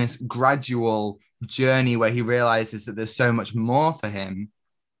on this gradual journey where he realizes that there's so much more for him,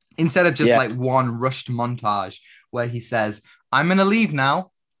 instead of just yeah, like one rushed montage where he says, I'm going to leave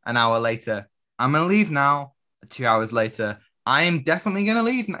now, an hour later, I'm going to leave now, 2 hours later, I am definitely going to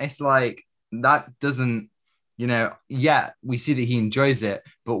leave. It's like that doesn't, yeah, we see that he enjoys it,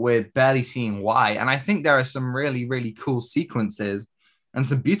 but we're barely seeing why. And I think there are some really, really cool sequences and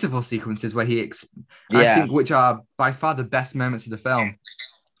some beautiful sequences where I yeah, think which are by far the best moments of the film,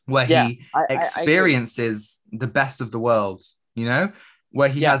 where yeah. he I agree. experiences the best of the world, where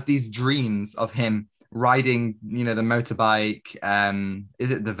he Yeah, has these dreams of him riding, the motorbike.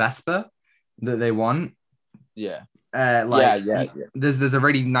 Is it the Vespa that they want? yeah, yeah, Like yeah, yeah, there's a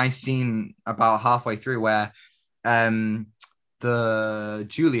really nice scene about halfway through where um the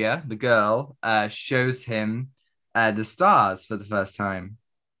Julia, the girl, shows him the stars for the first time.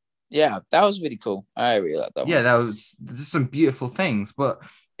 yeah. That was really cool. I really like that Yeah, one. that was just some beautiful things, but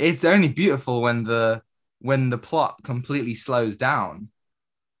it's only beautiful when the plot completely slows down.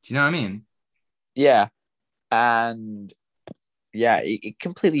 Do you know what I mean? Yeah, and yeah, it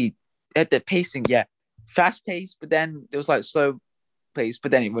completely at the pacing, yeah, fast paced, but then it was like slow paced,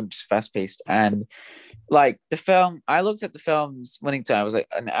 but then it went just fast paced. And like the film, I looked at the film's running time. It was like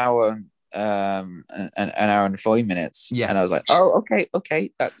an hour, an hour and 40 minutes, and I was Yes. like, oh,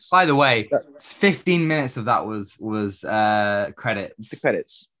 okay, By the way, that's 15 minutes of that was the credits.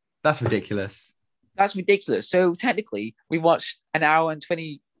 credits. That's ridiculous. That's ridiculous. So technically, we watched an hour and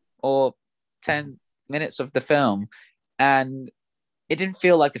 20 or 10 minutes of the film, and it didn't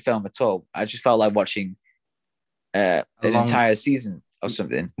feel like a film at all. I just felt like watching A an long entire season or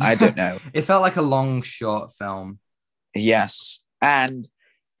something. I don't know. It felt like a long short film. Yes, and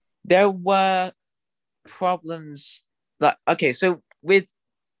there were problems. Like, okay, so with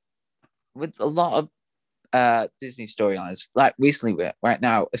a lot of Disney storylines, like recently, right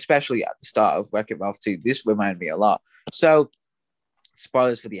now, especially at the start of Wreck-It Ralph 2, this reminded me a lot. So,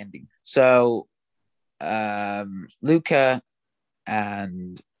 spoilers for the ending. So, Luca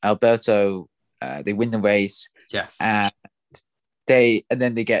and Alberto, they win the race, Yes. and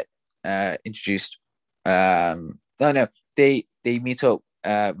then they get introduced. No, they meet up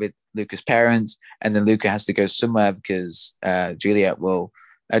with Luca's parents, and then Luca has to go somewhere because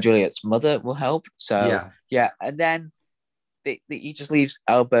Juliet's mother will help. So Yeah. yeah, and then he just leaves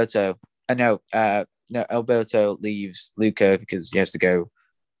Alberto. I know, no, Alberto leaves Luca because he has to go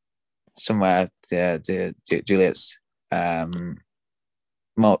somewhere to Juliet's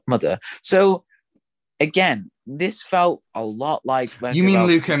mother. So again, this felt a lot like You Wreck-It mean Ralph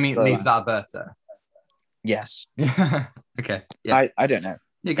Luca 2 leaves storyline. Alberta? Yes, Okay. Yeah. I don't know.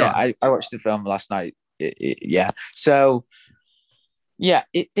 You go Yeah, on. I watched the film last night. Yeah, so yeah,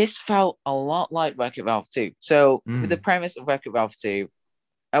 this felt a lot like Wreck-It Ralph 2. So with the Mm. premise of Wreck-It Ralph 2,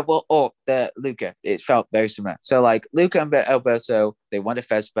 well, or the Luca, it felt very similar. So like Luca and Alberto, they want a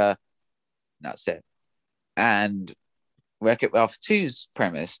Vespa. That's it. And Wreck-It Ralph 2's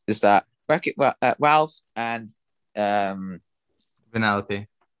premise is that Ralph and um Vanellope.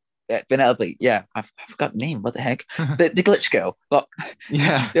 Vanellope, yeah, I forgot the name. What the heck? The glitch girl. But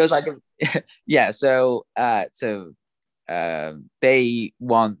Yeah. there was like yeah. They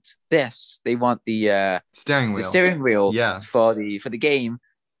want this. They want Steering the wheel. steering wheel Yeah. for the game,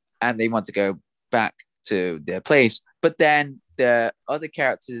 and they want to go back to their place. But then the other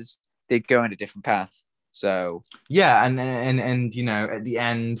characters they go in a different path. So Yeah, and at the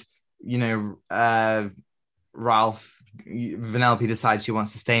end, you know, Ralph Vanellope decides she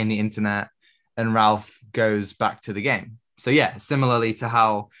wants to stay in the internet, and Ralph goes back to the game. So yeah, similarly to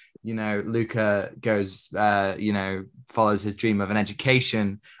how Luca goes, follows his dream of an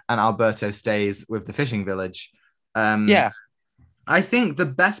education, and Alberto stays with the fishing village. Um, yeah, I think the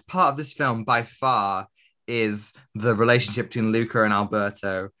best part of this film by far is the relationship between Luca and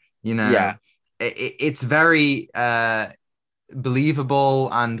Alberto. You know, yeah, it's very believable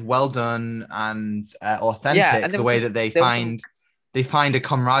and well done and yeah. authentic And the way that there was some they find a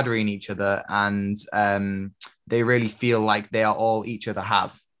camaraderie in each other, and they really feel like they are all each other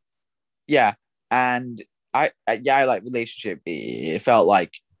have. yeah, and I like relationship. It felt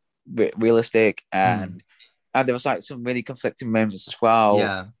like realistic, Mm, and there was like some really conflicting moments as well.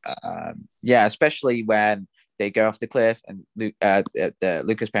 yeah. Yeah, especially when they go off the cliff and the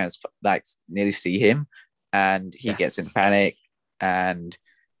Lucas parents like nearly see him, and he gets in Yes. panic, and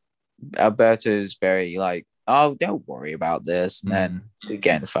Alberto's very like, "Oh, don't worry about this," and then Mm. they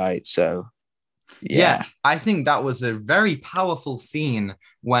get in the fight. So Yeah, yeah, I think that was a very powerful scene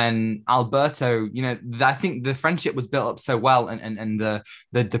when Alberto, I think the friendship was built up so well, and the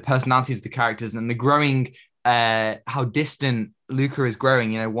personalities of the characters and the growing how distant Luca is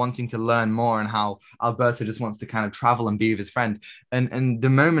growing, wanting to learn more, and how Alberto just wants to kind of travel and be with his friend. And the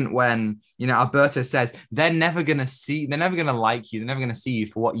moment when, Alberto says they're never gonna like you, they're never gonna see you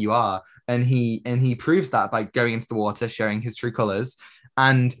for what you are. And he proves that by going into the water, showing his true colors.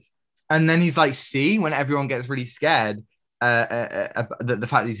 And then he's like, see, when everyone gets really scared, the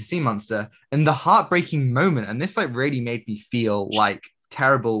fact that he's a sea monster. And the heartbreaking moment, and this like really made me feel like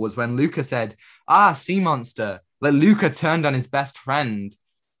terrible, was when Luca said, sea monster. Like Luca turned on his best friend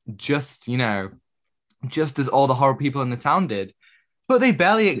just, just as all the horror people in the town did. But they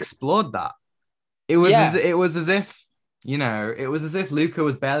barely explored that. yeah, It was as if, it was as if Luca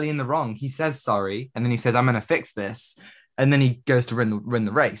was barely in the wrong. He says sorry, and then he says, I'm gonna fix this. And then he goes to run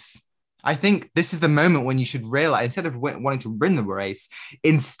the race. I think this is the moment when you should realize, instead of wanting to win the race,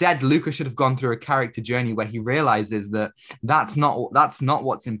 instead Luca should have gone through a character journey where he realizes that that's not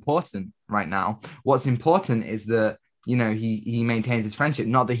what's important right now. What's important is that he maintains his friendship,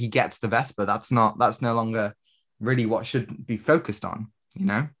 not that he gets the Vespa. That's no longer really what should be focused on.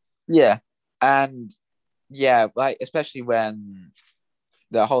 yeah, and yeah, like especially when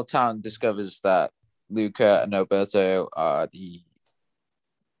the whole town discovers that Luca and Alberto are the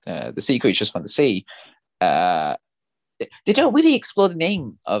sea creatures from the sea. Uh, they don't really explore the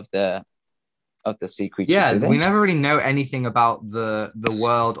name of the sea creatures, Yeah, do we they? never really know anything about the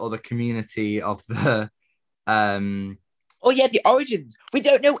world or the community of the um Oh yeah, the origins. We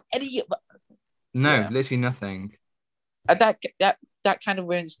don't know any. no, Yeah, literally nothing. and that kind of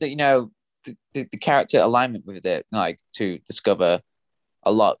ruins the the character alignment with it. Like to discover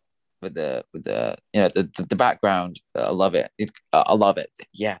a lot with the the background. I love it. I love it.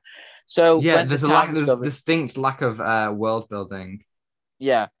 Yeah. So Yeah, when the town there's discovered, distinct lack of world building.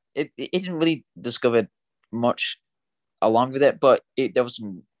 yeah, it didn't really discover much along with it, but there was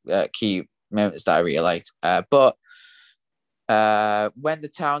some key moments that I really liked. But when the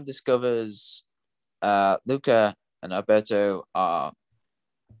town discovers Luca and Alberto are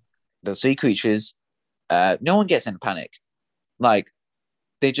the sea creatures, no one gets in a panic. Like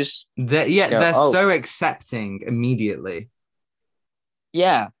they just go, They're "Oh, so accepting immediately.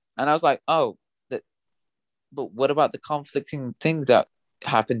 yeah," and I was like, "Oh, that." But what about the conflicting things that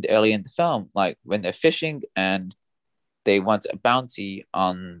happened early in the film, like when they're fishing and they want a bounty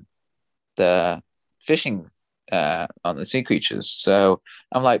on the fishing on the sea creatures? So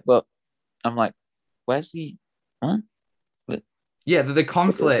I'm like, well, I'm like, where's the what? But Yeah, the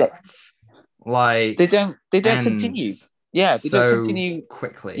conflict like they don't continue. ends Yeah, they don't so continue.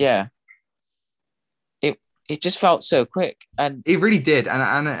 quickly. Yeah, it it just felt so quick. And It really did,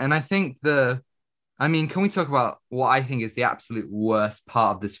 and I think I mean, can we talk about what I think is the absolute worst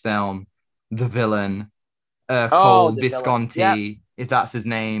part of this film? The villain, oh, Cole the villain. Yeah, Visconti, if that's his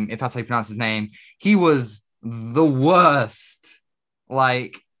name, if that's how you pronounce his name. He was the worst.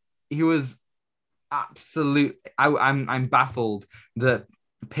 Like he was absolute. I'm baffled that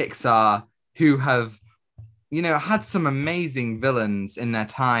Pixar, who have had some amazing villains in their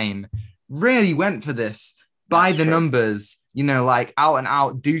time, really went for this by that's the true. numbers. Like out and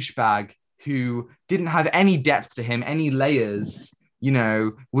out douchebag who didn't have any depth to him, any layers. Was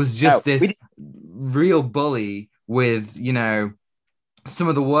No, just this real bully with some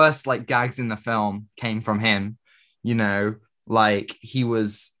of the worst like gags in the film came from him. You know, like he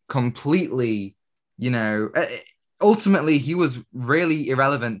was completely, you know, uh, ultimately he was really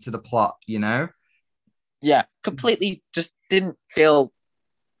irrelevant to the plot. yeah, completely just didn't feel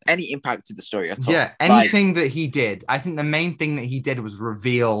any impact to the story at all. Yeah, Like, anything that he did, I think the main thing that he did was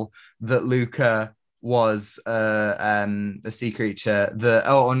reveal that Luca was a sea creature.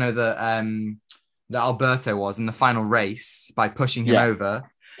 No, that Alberto was in the final race by pushing him yeah, over.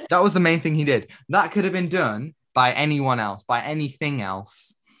 That was the main thing he did. That could have been done by anyone else, by anything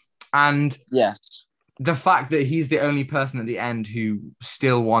else. And yes, the fact that he's the only person at the end who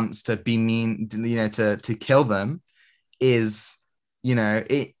still wants to be mean, to kill them is,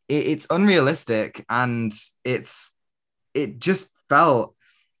 it's unrealistic, and it just felt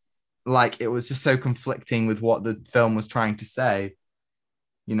like it was just so conflicting with what the film was trying to say.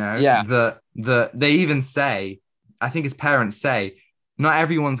 yeah, They even say, I think his parents say, not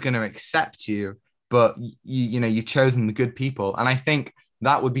everyone's going to accept you, but you've chosen the good people. And I think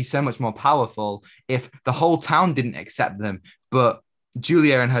that would be so much more powerful if the whole town didn't accept them, but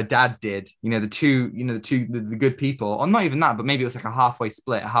Julia and her dad did. The good people, or not even that, but maybe it was like a halfway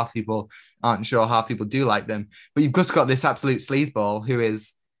split. Half people aren't sure, half people do like them. But you've just got this absolute sleazeball who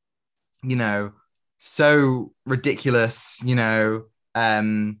is, you know, so ridiculous, a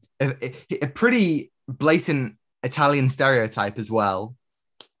pretty blatant Italian stereotype as well.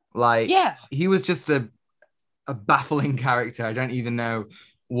 Like yeah, he was just a baffling character. I don't even know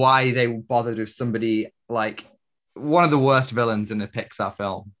why they bothered with somebody like one of the worst villains in a Pixar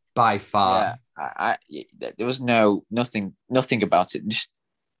film by far. yeah. There was nothing about it. Just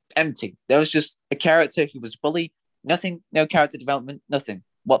empty. There was just a character who was bully. Nothing, no character development. Nothing.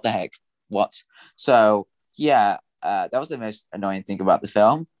 What the heck? What? So yeah, that was the most annoying thing about the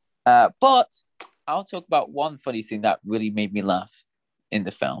film. But I'll talk about one funny thing that really made me laugh in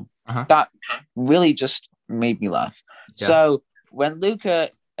the film. Uh-huh. That really just made me laugh. Yeah. So when Luca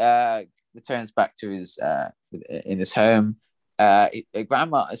returns back to his in his home,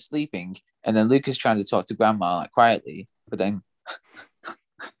 grandma is sleeping, and then Luca's trying to talk to grandma like quietly, but then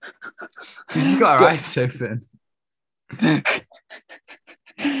She's just got her eyes open.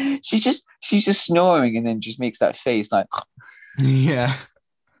 she's just snoring and then just makes that face like Yeah.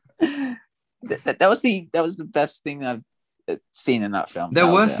 that was the best thing I've seen in that film. There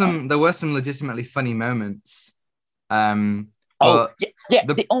That was were it. some legitimately funny moments. Oh But yeah, yeah.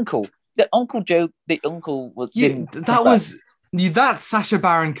 the The uncle joke. The uncle yeah, didn't have that that. was that's Sacha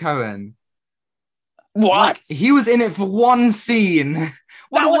Baron Cohen. What? Like he was in it for one scene.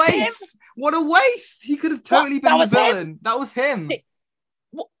 What That a was him. waste! What a waste! He could have What? totally That been the was him. villain. That was him.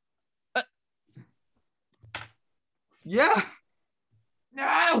 What? Uh, Yeah.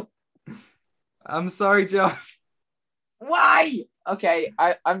 no. I'm sorry, John. Why? Okay,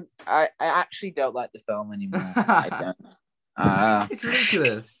 I actually don't like the film anymore. I don't. It's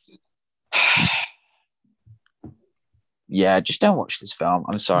ridiculous. Yeah, just don't watch this film.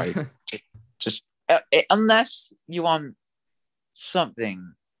 I'm sorry. Just unless you want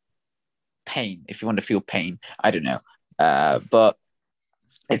something pain, if you want to feel pain, I don't know. But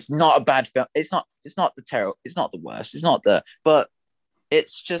it's not a bad film. It's not. It's not the terrible. It's not the worst. It's not the. But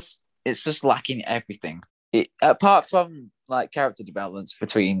it's just lacking everything. Apart from like character developments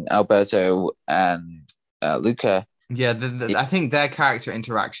between Alberto and Luca. Yeah, I think their character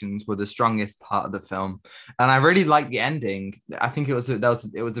interactions were the strongest part of the film, and I really liked the ending. I think it was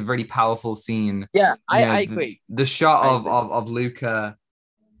a really powerful scene. Yeah, You know, I agree. the shot I of, agree. of Luca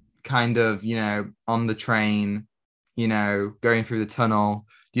kind of, on the train, going through the tunnel,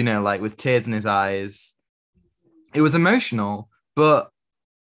 like with tears in his eyes. It was emotional, but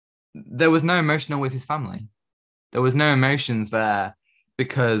there was no emotional with his family. There was no emotions there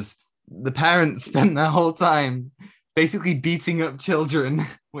because the parents spent their whole time basically beating up children,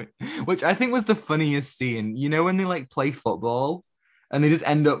 which I think was the funniest scene. You know, when they like play football and they just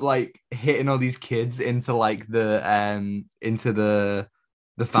end up like hitting all these kids into like the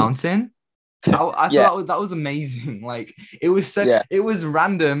fountain. I thought Yeah, that was amazing. Like it was yeah, it was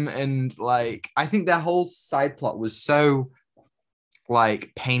random, and like I think their whole side plot was so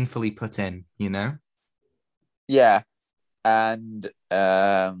like painfully put in, you know? yeah, and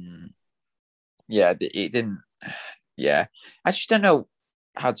yeah, it didn't. Yeah, I just don't know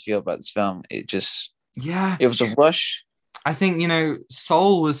how to feel about this film. Yeah. It was a rush. I think,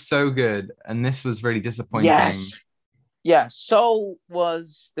 Soul was so good and this was really disappointing. Yes, yeah. Soul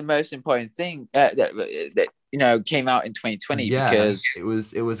was the most important thing that came out in 2020 Yeah, because it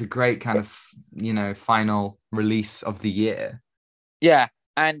was a great kind of, final release of the year. yeah,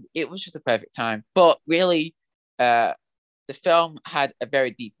 and it was just a perfect time. But really, uh, the film had a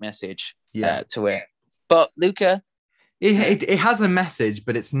very deep message Yeah. to it. But Luca, It, yeah, it, it has a message,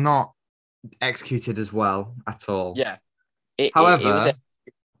 but it's not executed as well at all. yeah, it was a However,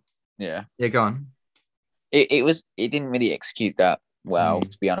 yeah. yeah, go on. It didn't really execute that well, Mm,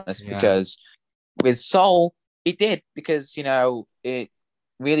 to be honest, yeah. because with Soul, it did because it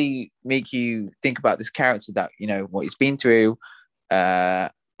really make you think about this character that what he's been through,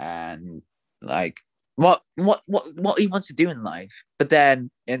 and like what he wants to do in life. But then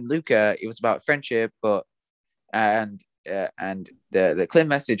in Luca, it was about friendship, but and the clear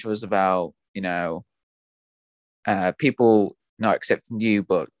message was about people not accepting you,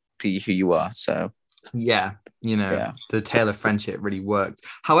 but be who you are. So Yeah, yeah, the tale of friendship really worked.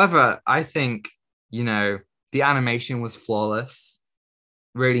 However, I think, you know, the animation was flawless,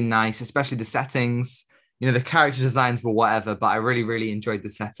 really nice, especially the settings. The character designs were whatever, but I really, really enjoyed the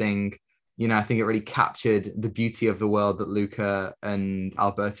setting. I think it really captured the beauty of the world that Luca and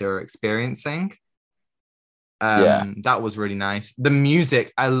Alberto are experiencing. yeah. That was really nice. The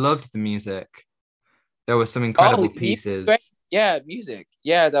music, I loved the music. There were some Oh, incredible music, great. pieces. Yeah, music.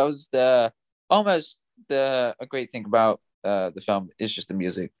 Yeah, that was the almost the a great thing about the film is just the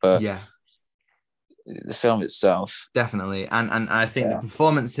music, but Yeah, the film itself. definitely. And I think the Yeah,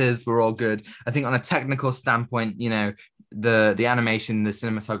 performances were all good. I think on a technical standpoint, the animation, the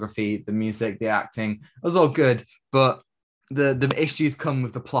cinematography, the music, the acting, it was all good. But the issues come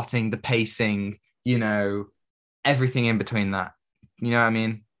with the plotting, the pacing, everything in between that. You know what I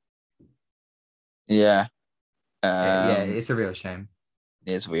mean? yeah. Yeah, Um, it's a real shame.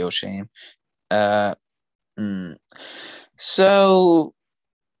 it's a real shame. Uh, mm. So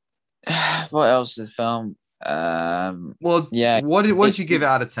what else is the film? Well, Yeah, what did it, you give it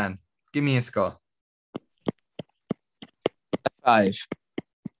out of 10? Give me a score. five.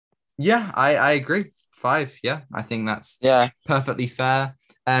 Yeah, I agree. 5. Yeah, I think that's Yeah, perfectly fair.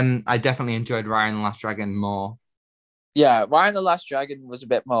 I definitely enjoyed Ryan and the Last Dragon more. yeah. Ryan the Last Dragon was a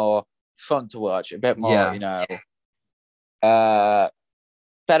bit more fun to watch, a bit more, Yeah. uh,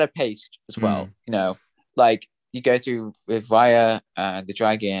 better paced as well. Mm. Like you go through with Raya and the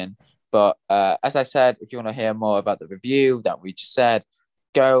Dragon. But as I said, if you want to hear more about the review that we just said,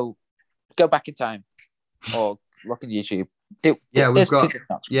 go go back in time or look on YouTube. Yeah, we've There's two got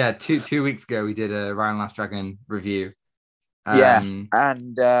different options. yeah, two weeks ago we did a Ryan Last Dragon review. Yeah, Um,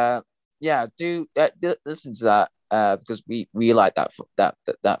 and yeah, do listen to that. because we liked that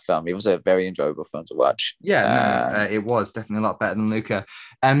film. It was a very enjoyable film to watch. Yeah, no, it was definitely a lot better than Luca.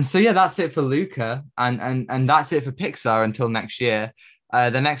 So yeah, that's it for Luca, and that's it for Pixar until next year.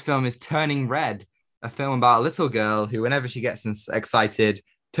 The next film is Turning Red, a film about a little girl who, whenever she gets excited,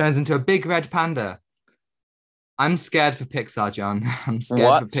 turns into a big red panda. I'm scared for Pixar, John. I'm scared for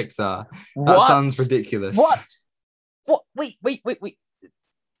What? Pixar. That What? sounds ridiculous. What? What? Wait.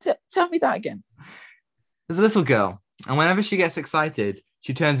 Tell me that again. There's a little girl, and whenever she gets excited,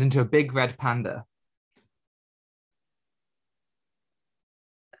 she turns into a big red panda.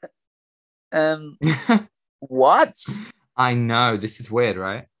 Um, what? I know, this is weird,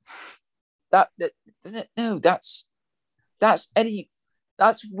 right? That no, that's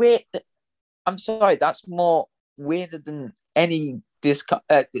weird. I'm sorry, that's more weirder than any Disney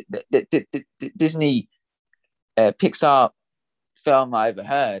Pixar film I ever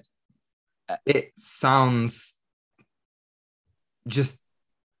heard. It sounds just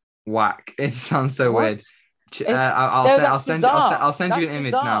whack. It sounds so What? weird. I'll No, send that's bizarre. I'll send you That's an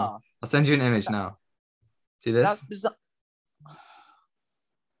image now. bizarre. I'll send you an image now. See That's this? bizarre.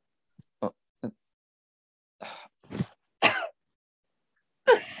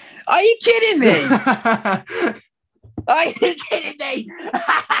 Are you kidding me? Are you kidding me?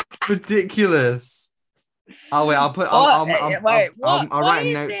 Ridiculous. Oh wait, I'll put Wait, I'll what write a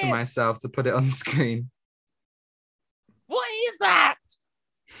is note to this? myself to put it on the screen. What is that?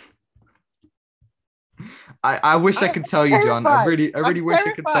 I wish I could tell you, John. I really I'm wish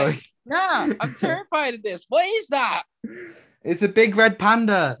I could tell terrified. you. Nah, I'm terrified of this. What is that? It's a big red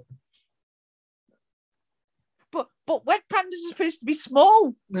panda. But wet pandas are supposed to be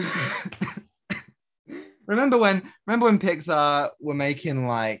small. Remember when Pixar were making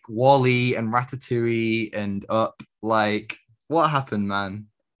like Wall-E and Ratatouille and Up? Like, what happened, man?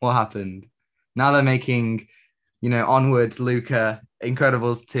 What happened? Now they're making, Onward, Luca,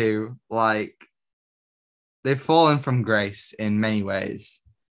 Incredibles 2. Like, they've fallen from grace in many ways.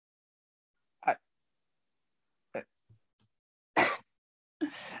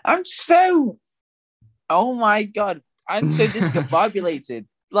 I'm so, oh my God, I'm so discombobulated.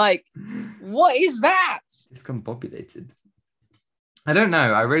 Like, what is that? Discombobulated. I don't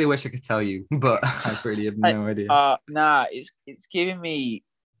know. I really wish I could tell you, but I really have no idea. Nah, it's giving me,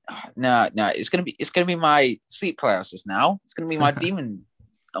 nah, it's gonna be my sleep paralysis now. It's gonna be my demon.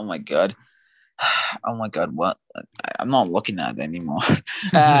 Oh my God. Oh my God, what? I'm not looking at it anymore.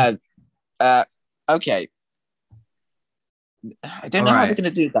 Okay. I don't know how they're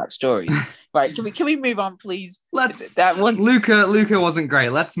gonna do that story. Right, can we move on, please? That one. Luca wasn't great.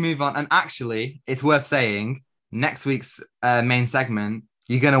 Let's move on. And actually, it's worth saying next week's main segment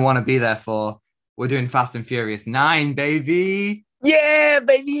you're gonna want to be there for. We're doing Fast and Furious 9, baby. Yeah,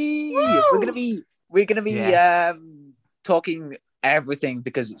 baby. Woo! We're gonna be yes. Talking everything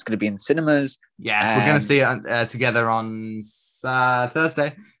because it's gonna be in cinemas. Yes, we're gonna see it together on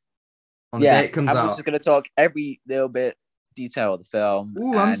Thursday. On the day it comes out. We're just gonna talk every little bit detail of the film.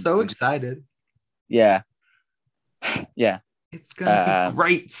 Ooh, I'm so excited. Yeah. It's gonna be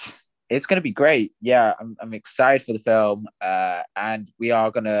great. It's gonna be great. Yeah, I'm excited for the film. And we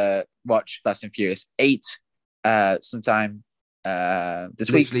are gonna watch Fast and Furious 8 sometime this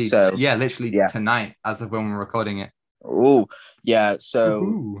week. So literally tonight, as of when we're recording it. Oh, yeah.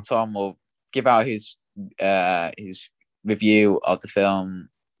 So Tom will give out his review of the film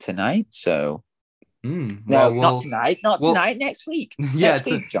tonight. So not tonight. Next week. Yeah, next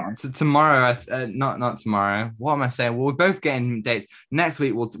week, John. Tomorrow. Not tomorrow. What am I saying? We're both getting dates next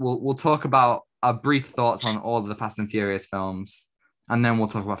week. We'll talk about our brief thoughts on all of the Fast and Furious films, and then we'll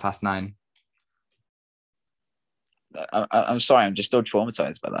talk about Fast 9. I'm sorry. I'm just still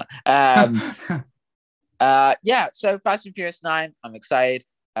traumatized by that. Yeah. So Fast and Furious 9. I'm excited.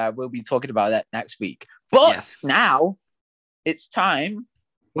 We'll be talking about that next week. But now it's time.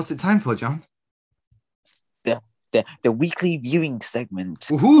 What's it time for, John? The weekly viewing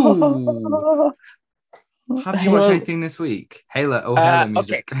segment. Ooh. Have you watched anything this week? Halo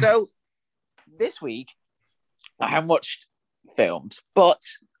music. Okay, so this week I haven't watched films, but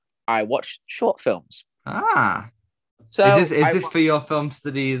I watched short films. So is this for your film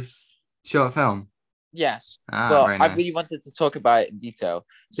studies short film? Yes. But very nice. I really wanted to talk about it in detail.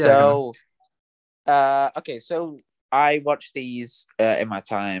 So okay, so I watched these in my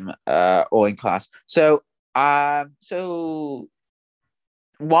time or in class. So one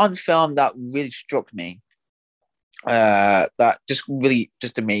film that really struck me, that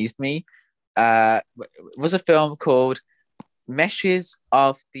just amazed me, was a film called Meshes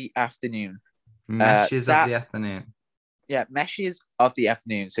of the Afternoon. Meshes of the Afternoon. Yeah, Meshes of the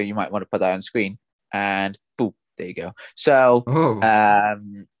Afternoon. So you might want to put that on screen. And boom, There you go. So Oh,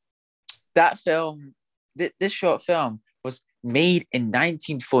 that film, this short film was made in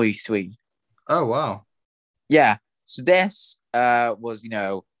 1943. oh wow. Yeah. So this was,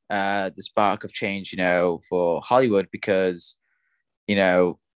 the spark of change, for Hollywood because, you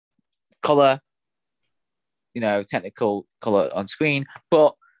know, color, technical color on screen.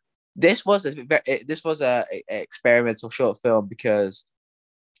 But this was a experimental short film because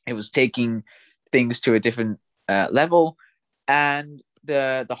it was taking things to a different level, and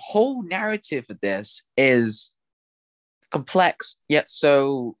the whole narrative of this is complex yet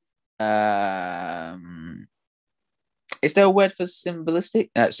so is there a word for symbolistic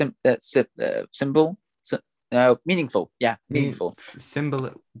symbol meaningful, yeah, meaningful.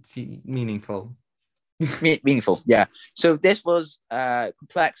 Symbol meaningful. Meaningful, yeah. So this was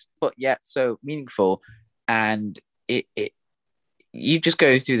complex but yet so meaningful, and it you just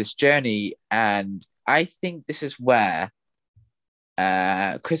go through this journey, and I think this is where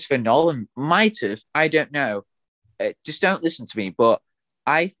Christopher Nolan might have, I don't know, just don't listen to me, but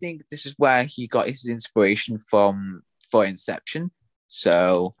I think this is where he got his inspiration from for Inception.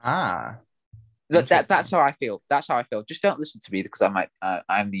 So Ah, that's interesting. how I feel. That's how I feel. Just don't listen to me because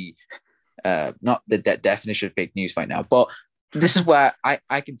I'm the not the definition of fake news right now, but this is where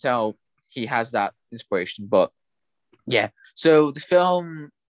I can tell he has that inspiration. But yeah, so the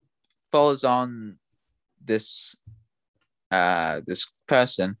film follows on this this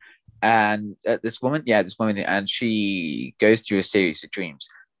person and this woman, and she goes through a series of dreams.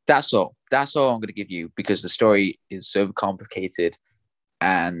 That's all I'm going to give you because the story is so complicated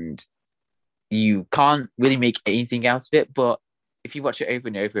and you can't really make anything out of it. But if you watch it over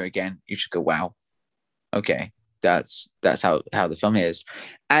and over again, you should go, wow, okay, that's how the film is.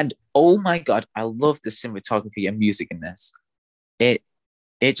 And oh my god, I love the cinematography and music in this. It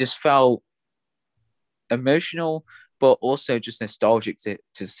it just felt emotional, but also just nostalgic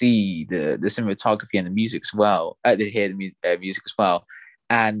to see the cinematography and the music as well. To hear the music as well,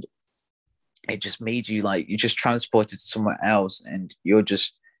 and it just made you like you just transported to somewhere else, and you're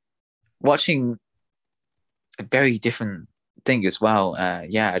just watching a very different thing as well.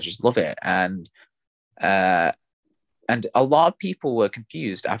 Yeah, I just love it, uh, and a lot of people were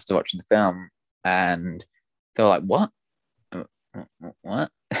confused after watching the film, and they're like, "What?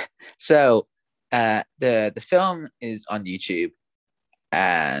 What?" So, the film is on YouTube,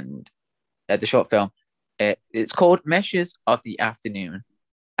 and the short film, it's called Meshes of the Afternoon,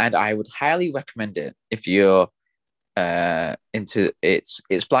 and I would highly recommend it if you're into it's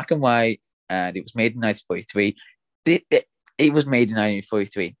black and white, and it was made in 1943. It was made in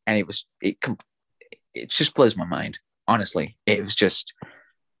 1943, and it just blows my mind. Honestly, it was just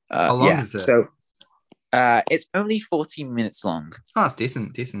How long yeah. is it? So it's only 14 minutes long. Oh, it's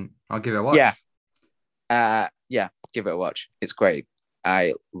decent, decent. I'll give it a Yeah, watch. yeah. Give it a watch. It's great.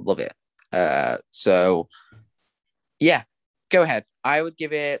 I love it. So yeah, go ahead. I would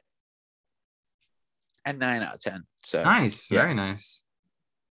give it a 9 out of 10. So Nice, yeah, very nice.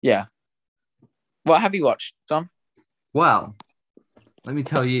 yeah. What have you watched, Tom? Well, let me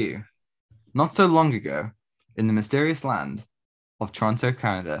tell you, not so long ago, in the mysterious land of Toronto,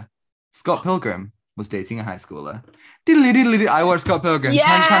 Canada, Scott Pilgrim was dating a high schooler. Diddly diddly diddly. I watched Scott Pilgrim 10th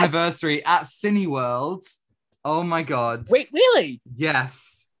Yes. anniversary at Cineworld. Oh my god. Wait, really?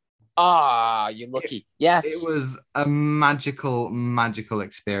 Yes. Ah, you're It, lucky. it Yes. was a magical, magical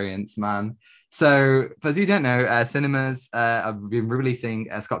experience, man. So, for those who don't know, cinemas have been releasing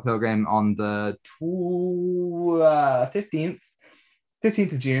Scott Pilgrim on the 15th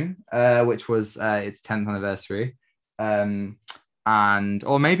of June, which was its 10th anniversary. Um, and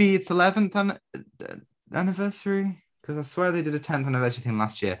or maybe it's 11th anniversary, because I swear they did a 10th anniversary thing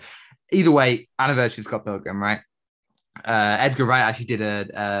last year. Either way, anniversary of Scott Pilgrim, right? Edgar Wright actually did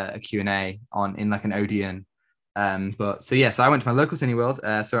a Q&A on in like an Odeon. But so yeah, so I went to my local Cineworld,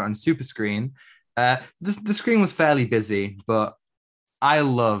 saw it on super screen. The screen was fairly busy, but I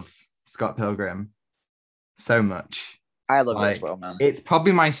love Scott Pilgrim so much. I love it as Like well, man. it's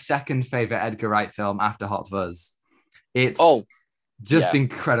probably my second favorite Edgar Wright film after Hot Fuzz. It's Oh, just yeah.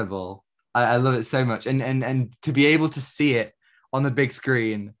 incredible. I love it so much, and to be able to see it on the big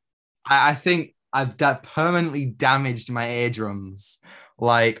screen, I think I've permanently damaged my eardrums.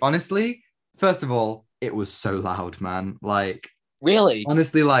 Like honestly, first of all, it was so loud, man. Like Really?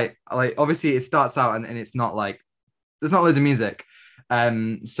 honestly, like obviously it starts out and it's not like there's not loads of music.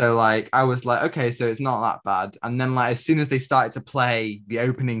 So like I was like, okay, so it's not that bad. And then like as soon as they started to play the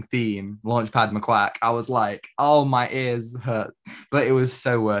opening theme, Launchpad McQuack, I was like, oh my ears hurt. But it was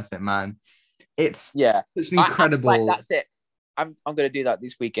so worth it, man. It's Yeah. such an Right, incredible. that's it. I'm gonna do that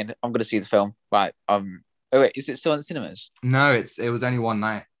this weekend. I'm gonna see the film. Right. Oh wait, is it still in cinemas? No, it was only one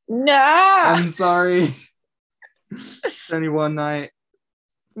night. No, I'm sorry. It's only one night.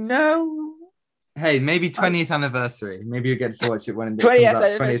 no. Hey, maybe I'm 20th anniversary. Maybe you get to watch it when it comes 20th out.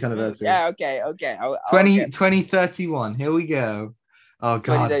 20th anniversary. anniversary. Yeah, okay, okay. I'll 20 get 2031. Here we go. Oh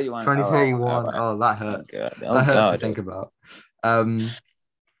God, 2031. All right, all 2031. right. Oh, that Oh hurts. god, oh That hurts to god. think about. Um,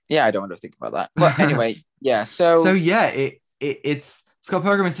 Yeah, I don't want to think about that. But anyway, yeah. so So yeah, it's Scott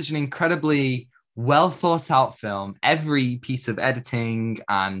Pilgrim is such an incredibly well thought out film. Every piece of editing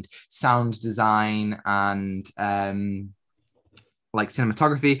and sound design and like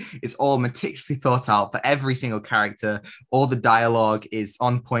cinematography is all meticulously thought out for every single character. All the dialogue is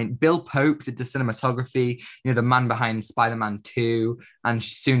on point. Bill Pope did the cinematography, the man behind Spider-Man 2 and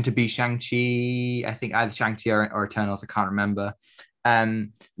soon to be Shang-Chi. I think either Shang-Chi or Eternals, I can't remember.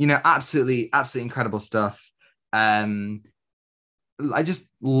 Absolutely, absolutely incredible stuff. Um, I just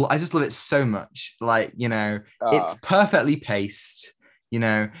love it so much. Like, it's uh perfectly paced.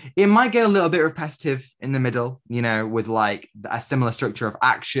 It might get a little bit repetitive in the middle, with like a similar structure of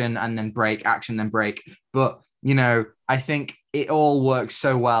action and then break, action, then break. But, I think it all works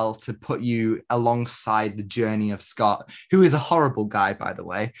so well to put you alongside the journey of Scott, who is a horrible guy, by the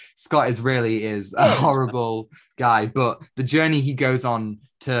way. Scott is a yes. horrible guy, but the journey he goes on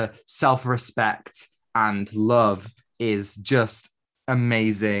to self-respect and love is just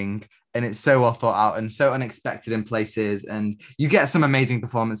amazing, and it's so well thought out and so unexpected in places, and you get some amazing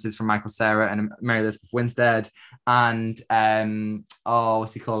performances from Michael Cera and Mary Elizabeth Winstead and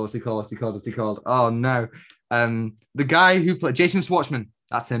what's he called, oh no, the guy who played Jason Schwartzman,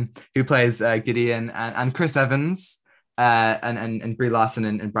 that's him, who plays Gideon, and Chris Evans, and Brie Larson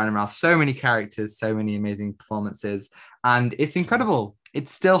and Brandon Routh. So many characters, so many amazing performances, and it's incredible. It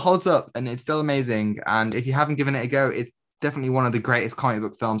still holds up and it's still amazing. And if you haven't given it a go, it's definitely one of the greatest comic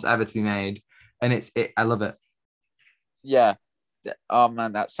book films ever to be made, and I love it. Yeah. Oh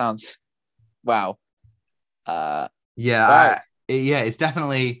man, that sounds wow. Uh Yeah, right. it's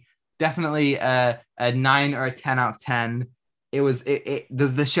definitely a 9 or a 10 out of 10. It was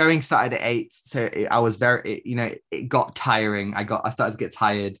there's the showing started at 8, so I was it got tiring. I started to get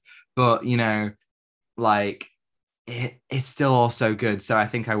tired, but like it's still also good. So I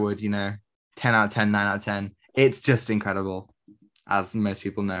think I would 10 out of 10, 9 out of 10. It's just incredible, as most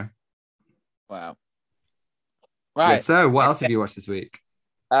people know. Wow. Yeah. Right. So what else have you watched this week?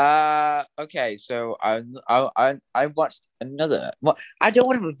 Okay, so I watched another. Well, I don't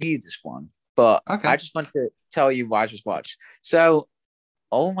want to review this one, but I Okay. just want to tell you what I just watched. So,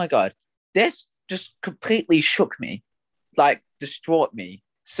 oh my god, this just completely shook me, like distraught me.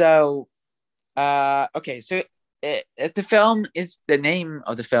 So, okay, so the name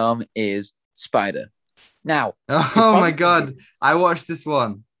of the film is Spider. Now, you're Oh my probably God. thinking, I watched this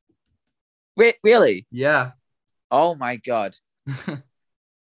one. wait, really? Yeah. Oh my god,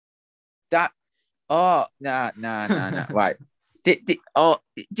 that. Oh, no. Right. Do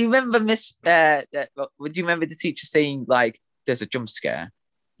you remember would you remember the teacher saying like there's a jump scare?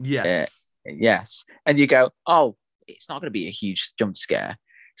 Uh, Yes. yes. And you go, oh, it's not going to be a huge jump scare.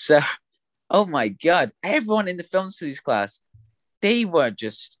 So, oh my God, everyone in the film studies class, they were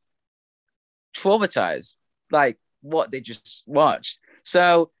just traumatized, like what they just watched.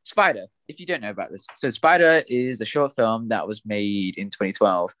 So, Spider, if you don't know about this, so Spider is a short film that was made in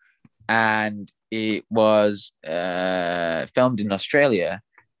 2012, and it was filmed in Australia.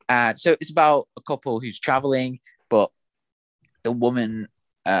 And so it's about a couple who's traveling, but the woman,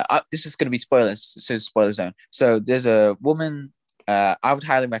 this is going to be spoilers, so spoiler zone. So there's a woman, I would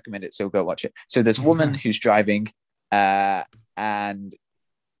highly recommend it, so go watch it. So there's a woman who's driving, uh, and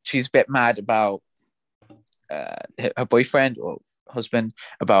she's a bit mad about her boyfriend or husband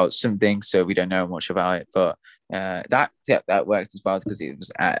about something, so we don't know much about it. But that worked as well because it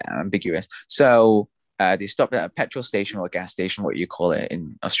was ambiguous. So they stopped at a petrol station or a gas station, what you call it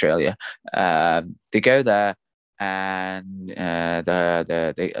in Australia. They go there, and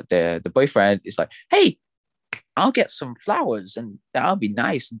the boyfriend is like, "Hey, I'll get some flowers and that'll be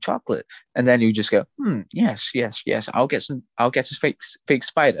nice and chocolate." And then you just go, yes. I'll get some fake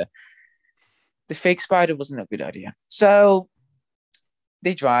spider. The fake spider wasn't a good idea. So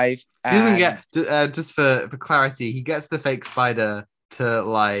they drive He doesn't and get just for clarity, he gets the fake spider to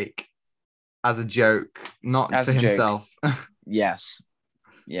like as a joke, not as for a joke, himself. yes,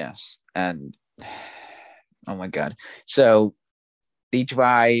 yes. And oh my God. So they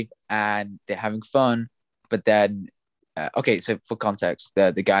drive and they're having fun, but then okay, so for context,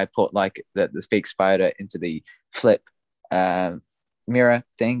 the guy put like the fake spider into the flip um, mirror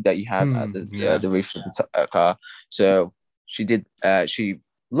thing that you have at Yeah. the roof of the car. So she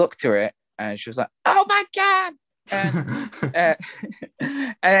looked through it and she was like, "Oh my god!" And uh,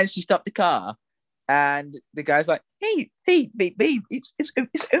 and then she stopped the car, and the guy's like, "Hey, babe, it's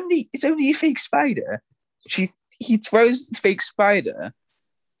only a fake spider." He throws the fake spider,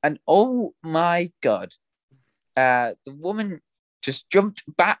 and oh my god, the woman just jumped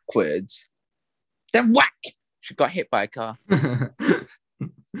backwards, then whack, she got hit by a car.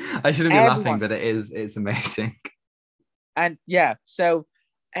 I shouldn't be laughing, Everyone, but it's amazing. and yeah, so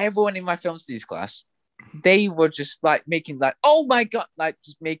everyone in my film studies class, they were just like making like, oh my god, like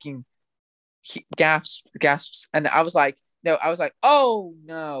just making gasps, and I was like, no, I was like, oh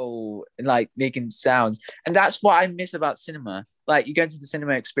no, and like making sounds, and that's what I miss about cinema. Like you go into the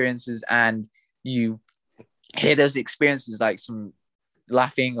cinema experiences and you hear those experiences, like some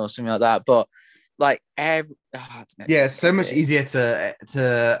laughing or something like that, but like Yeah, it's so much easier to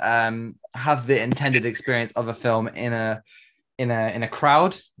have the intended experience of a film in a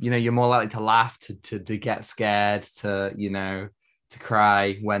crowd. You're more likely to laugh, to get scared, to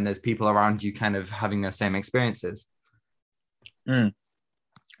cry when there's people around you kind of having those same experiences.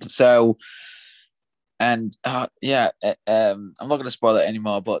 So, and I'm not going to spoil it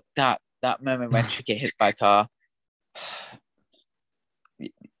anymore, but that moment when she get hit by a car,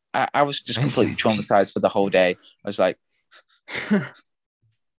 I was just completely traumatized for the whole day. I was like,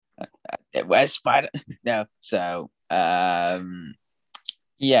 where's Spider? No. So,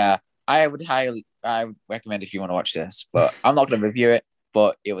 yeah, I would recommend if you want to watch this, but I'm not going to review it,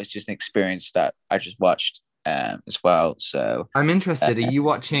 but it was just an experience that I just watched as well. So I'm interested. Are you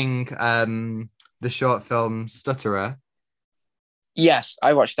watching the short film Stutterer? yes,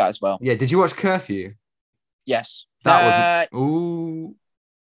 I watched that as well. Yeah, did you watch Curfew? Yes. That was ooh.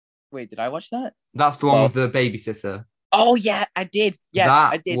 Wait, did I watch that? That's the one with the babysitter. Oh yeah, I did. Yeah,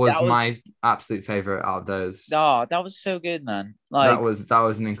 that I did. was my absolute favorite out of those. Oh, that was so good, man. That Like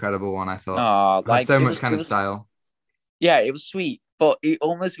was an incredible one, I thought. oh, It had like so much kind of style. Yeah, it was sweet, but it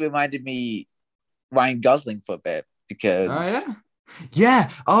almost reminded me Ryan Gosling for a bit Oh because yeah. Yeah.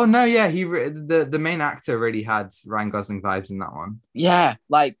 Oh no, yeah. The main actor really had Ryan Gosling vibes in that one. yeah,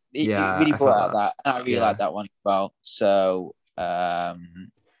 like it Yeah, really I felt brought out that, and I really yeah. liked that one as well. So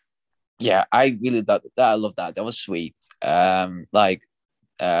yeah, I really loved that. I love that. That was sweet. Like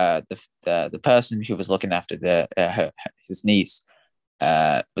the person who was looking after his niece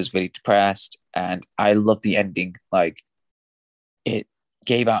was really depressed, and I love the ending. Like it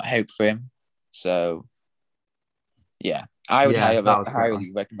gave out hope for him. So yeah, I would Yeah, that was spot on.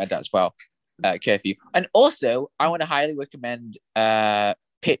 highly recommend that as well. Curfew, and also I want to highly recommend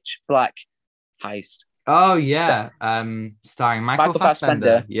Pitch Black Heist. Oh yeah. Starring Michael Michael Fassbender.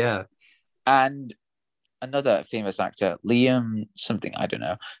 Fassbender Yeah. and another famous actor, Liam something. I don't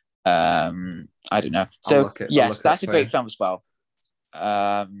know. So I'll yes, look it up that's a for you. great film as well.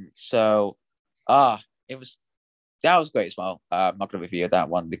 So ah, it was that was great as well. I'm not going to review that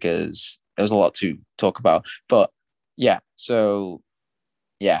one because there was a lot to talk about. But yeah, so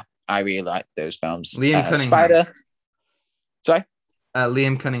yeah, I really like those films. Liam Cunningham. Spider. Sorry.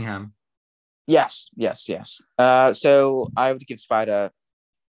 Liam Cunningham. Yes. So I would give Spider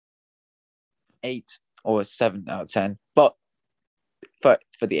 8 or 7 out of 10. But for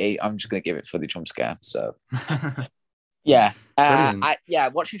the 8, I'm just gonna give it for the jump scare. So yeah.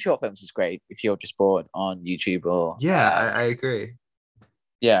 Brilliant. Watching short films is great if you're just bored on YouTube or Yeah, I agree.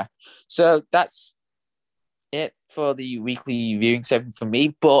 yeah. So that's it for the weekly viewing segment for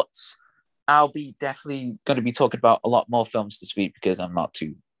me. But I'll be definitely going to be talking about a lot more films this week because I'm not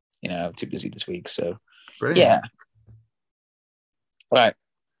too busy this week. So Brilliant. yeah. Right.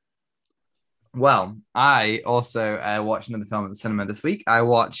 Well, I also watched another film at the cinema this week. I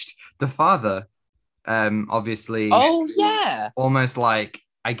watched The Father. Obviously, Oh yeah. almost like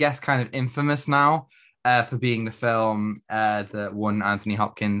I guess kind of infamous now for being the film that won Anthony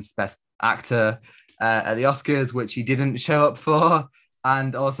Hopkins Best Actor at the Oscars, which he didn't show up for,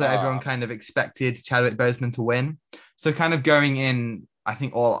 and also everyone kind of expected Chadwick Boseman to win. So kind of going in, I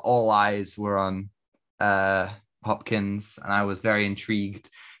think all eyes were on Hopkins, and I was very intrigued.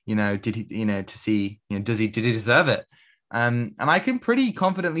 Did he, to see, did he deserve it? And I can pretty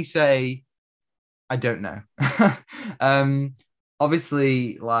confidently say I don't know.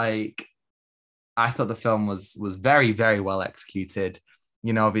 Obviously, like I thought the film was very, very well executed.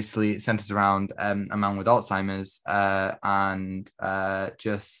 Obviously it centers around a man with Alzheimer's and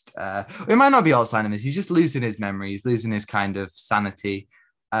just it might not be Alzheimer's. He's just losing his memories, losing his kind of sanity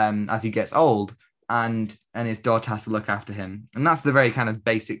as he gets old, and his daughter has to look after him, and that's the very kind of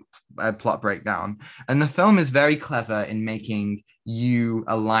basic plot breakdown. And the film is very clever in making you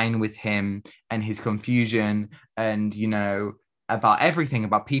align with him and his confusion, and about everything,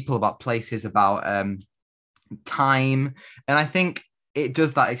 about people, about places, about time. And I think it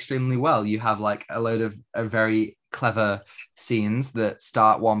does that extremely well. You have like a load of very clever scenes that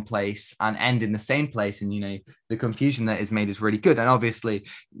start one place and end in the same place, and the confusion that is made is really good. And obviously,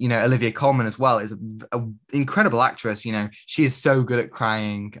 Olivia Colman as well is a incredible actress. She is so good at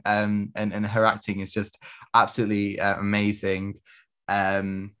crying, and her acting is just absolutely amazing.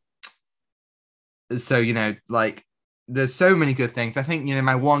 So like, there's so many good things. I think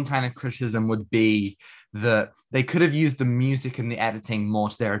my one kind of criticism would be that they could have used the music and the editing more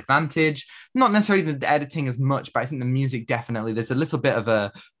to their advantage. Not necessarily the editing as much, but I think the music definitely. There's a little bit of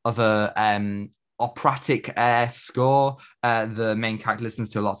a operatic score. The main character listens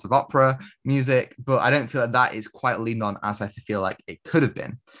to lots of opera music, but I don't feel like that is quite leaned on as I feel like it could have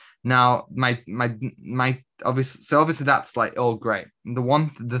been. Now, my obviously that's like all great.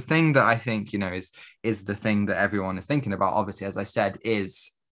 The thing that I think is the thing that everyone is thinking about. Obviously, as I said,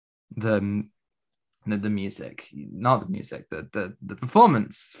 is the music, not the music, the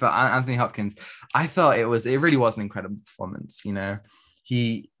performance for Anthony Hopkins. I thought it really was an incredible performance.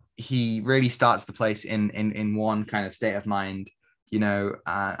 He really starts the place in one kind of state of mind.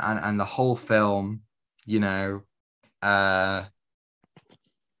 And the whole film,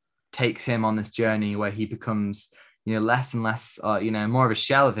 takes him on this journey where he becomes less and less more of a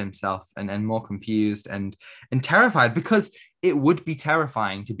shell of himself, and more confused and terrified, because it would be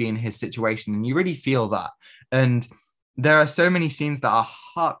terrifying to be in his situation, and you really feel that. And there are so many scenes that are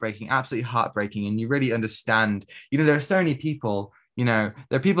heartbreaking, absolutely heartbreaking, and you really understand. There are so many people, there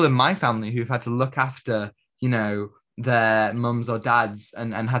are people in my family who've had to look after their mums or dads,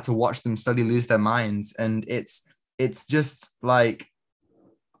 and had to watch them slowly lose their minds, and it's just like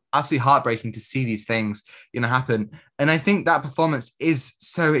absolutely heartbreaking to see these things happen. And I think that performance is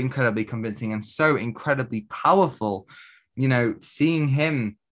so incredibly convincing and so incredibly powerful. Seeing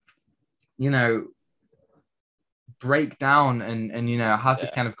him break down and have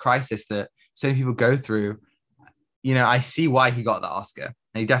this kind of crisis that so many people go through. I see why he got that Oscar,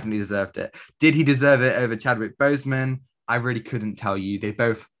 and he definitely deserved it. Did he deserve it over Chadwick Boseman? I really couldn't tell you. They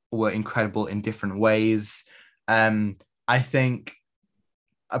both were incredible in different ways. I think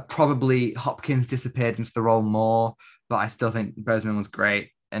probably Hopkins disappeared into the role more, but I still think Boseman was great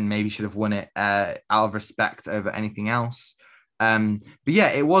and maybe should have won it out of respect over anything else. But yeah,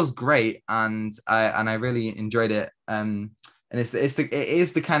 it was great, and I really enjoyed it. And it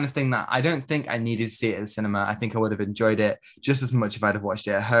is the kind of thing that I don't think I needed to see it at the cinema. I think I would have enjoyed it just as much if I'd have watched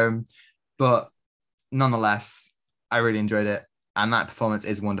it at home. But nonetheless, I really enjoyed it, and that performance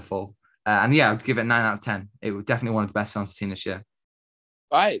is wonderful. And yeah, I'd give it 9 out of 10. It was definitely one of the best films I've seen this year.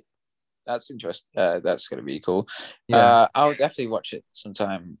 Right. That's interesting. That's going to be cool. Yeah. I'll definitely watch it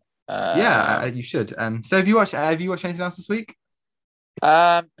sometime. Yeah, you should. So have you watched anything else this week?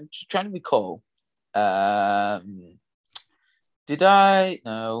 I'm just trying to recall. Did I?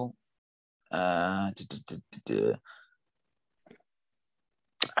 No. I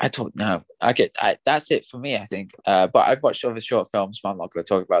don't know. That's it for me, I think. But I've watched other short films, but I'm not going to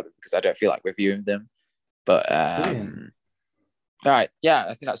talk about them because I don't feel like reviewing them. But Brilliant. all right, yeah,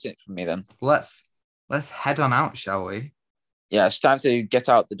 I think that's it for me then. Let's head on out, shall we? Yeah, it's time to get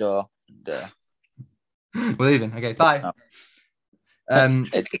out the door. And, we're leaving. Okay, bye.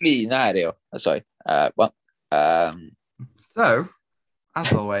 It's gonna be an idea. Sorry. So,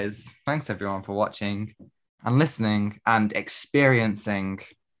 as always, thanks everyone for watching and listening and experiencing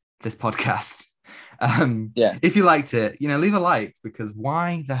this podcast. If you liked it, leave a like, because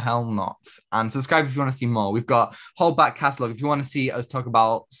why the hell not? And subscribe if you want to see more. We've got whole back catalogue if you want to see us talk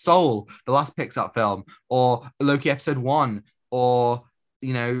about Soul, the last Pixar film, or Loki episode 1, or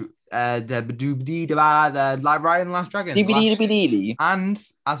the Live Ride and the Last Dragon. And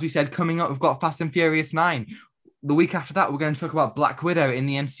as we said, coming up, we've got Fast and Furious 9. The week after that, we're going to talk about Black Widow in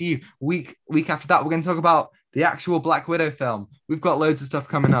the MCU. Week after that, we're going to talk about the actual Black Widow film. We've got loads of stuff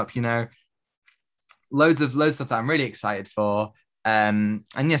coming up, loads of stuff that I'm really excited for. And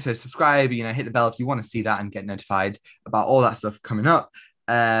yeah, so subscribe, hit the bell if you want to see that and get notified about all that stuff coming up.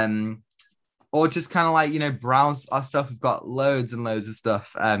 Or just kind of like, browse our stuff. We've got loads and loads of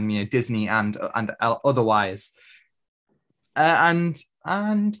stuff, Disney and otherwise. And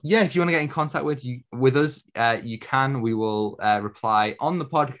yeah, if you want to get in contact with us, you can. We will reply on the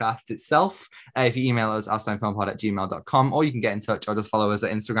podcast itself. If you email us, outstandingfilmpod@gmail.com, or you can get in touch or just follow us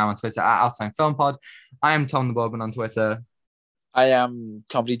at Instagram and Twitter at outstandingfilmpod. I am Tom the Bourbon on Twitter. I am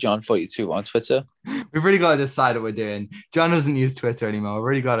Comedy John 42 on Twitter. We've really got to decide what we're doing. John doesn't use Twitter anymore. We've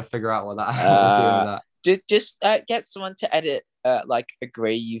really got to figure out what we're doing with that. Just get someone to edit like a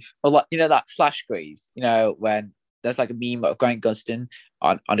grave, or like that flash grave. When there's like a meme of Grant Gustin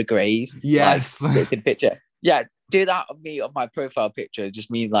on a grave, like Yes. the picture. Yeah, do that of me on my profile picture.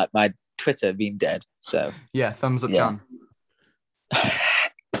 Just mean like my Twitter being dead. So Yeah, thumbs up, yeah. John.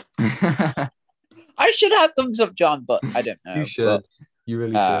 I should have thumbs up, John, but I don't You know. But should. You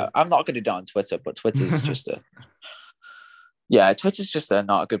really should. I'm not going to do it on Twitter. But Twitter's just Twitter's just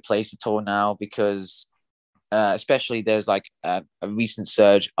not a good place at all now because especially there's like a recent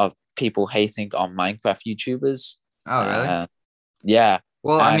surge of people hating on Minecraft YouTubers. Oh, really? Yeah.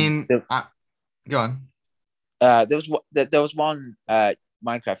 Well, I And mean, go on. There was one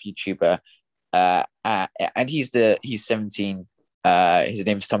Minecraft YouTuber, and he's 17. His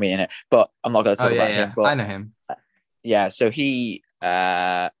name's Tommy in it, but I'm not going to Oh, talk yeah, about yeah. him. But I know him. yeah, so he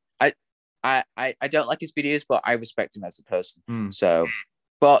I don't like his videos, but I respect him as a person. Mm. So,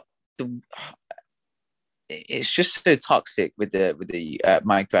 but it's just so toxic with the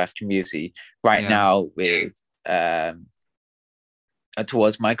Minecraft community right now with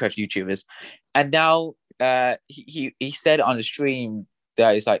towards Minecraft YouTubers, and now he said on the stream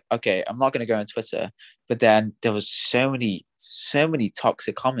that he's like, okay, I'm not going to go on Twitter, but then there was so many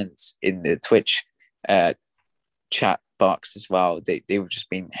toxic comments in the Twitch chat box as well. They were just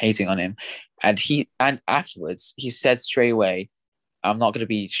been hating on him, and afterwards he said straight away, I'm not going to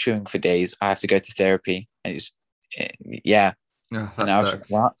be streaming for days. I have to go to therapy. And it's yeah. Oh, that and I was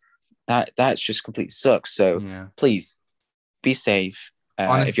sucks. like, what? That's just complete sucks. So please be safe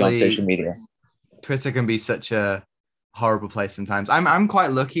Honestly, if you're on social media. Twitter can be such a horrible place sometimes. I'm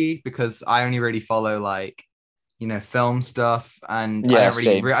quite lucky because I only really follow like, film stuff, and I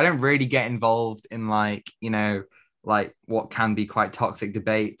don't really get involved in like, like what can be quite toxic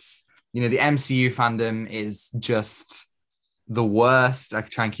debates. The MCU fandom is just the worst. I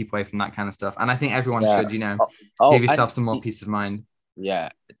try and keep away from that kind of stuff, and I think everyone should, give yourself some more peace of mind. Yeah,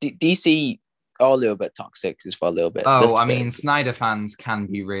 DC are a little bit toxic as well, a little bit. Oh, I mean, Snyder fans can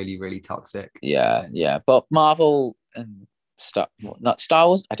be really, really toxic. Yeah, but Marvel and not Star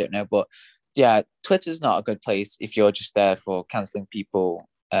Wars, I don't know, but yeah, Twitter's not a good place if you're just there for canceling people.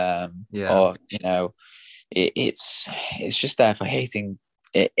 Or it's just there for hating.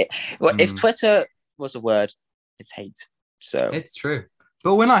 If Twitter was a word, it's hate. So it's true,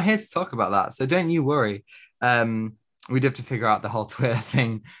 but we're not here to talk about that, so don't you worry. We'd have to figure out the whole Twitter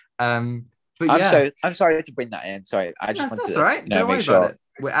thing. But I'm sorry to bring that in. Sorry, I just want to. That's all right. Don't worry about it.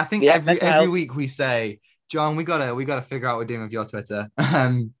 I think every week we say, John, we gotta figure out what we're doing with your Twitter.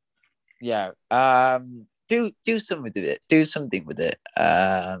 Do something with it. Do something with it.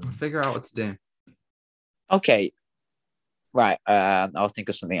 Figure out what to do. Okay. Right. I'll think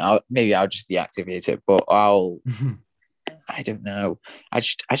of something. I'll just deactivate it, but I don't know. I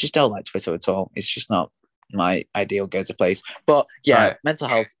just don't like Twitter at all. It's just not my ideal go-to place. But yeah, right. mental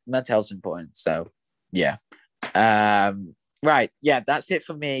health is important. So yeah. Right. Yeah, that's it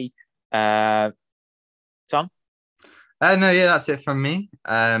for me. Tom? No, yeah, that's it from me.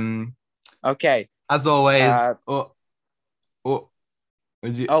 Okay. As always,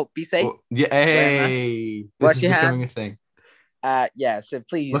 be safe. Hey, wash this your is becoming hands. A thing. Yeah, so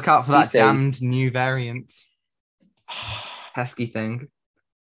please look out for that damned new variant. Pesky thing.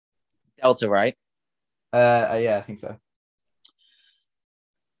 Delta, right? Yeah, I think so.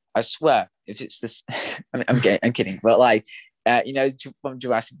 I swear, if it's this, I'm kidding, but like, from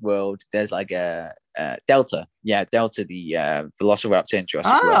Jurassic World, there's like a Delta. Yeah, Delta, the Velociraptor in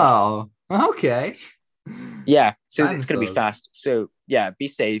Jurassic World. Oh, okay. Yeah, so it's gonna be fast. So yeah, be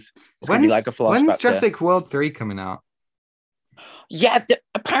safe. It's gonna be like a Velociraptor. When's Jurassic World 3 coming out? Yeah,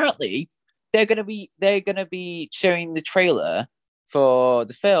 apparently they're gonna be showing the trailer for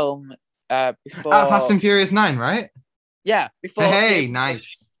the film before Fast and Furious 9, right? Yeah, before. Hey,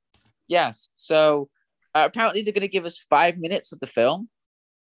 nice. Yes, so apparently they're gonna give us 5 minutes of the film.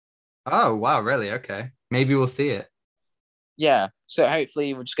 Oh wow, really? Okay, maybe we'll see it. Yeah, so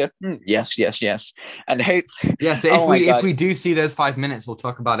hopefully we'll just go yes, and hope. Yeah, so if we do see those 5 minutes, we'll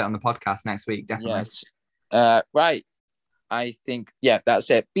talk about it on the podcast next week. Definitely. Yes. Right. I think that's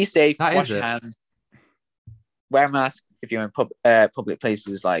it. Be safe. Wash your hands. Wear a mask if you're in public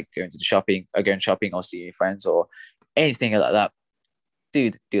places like going shopping or seeing your friends or anything like that.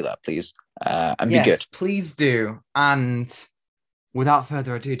 Do that, please. And be good. Please do. And without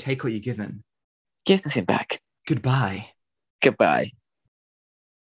further ado, take what you're given. Give nothing back. Goodbye. Goodbye.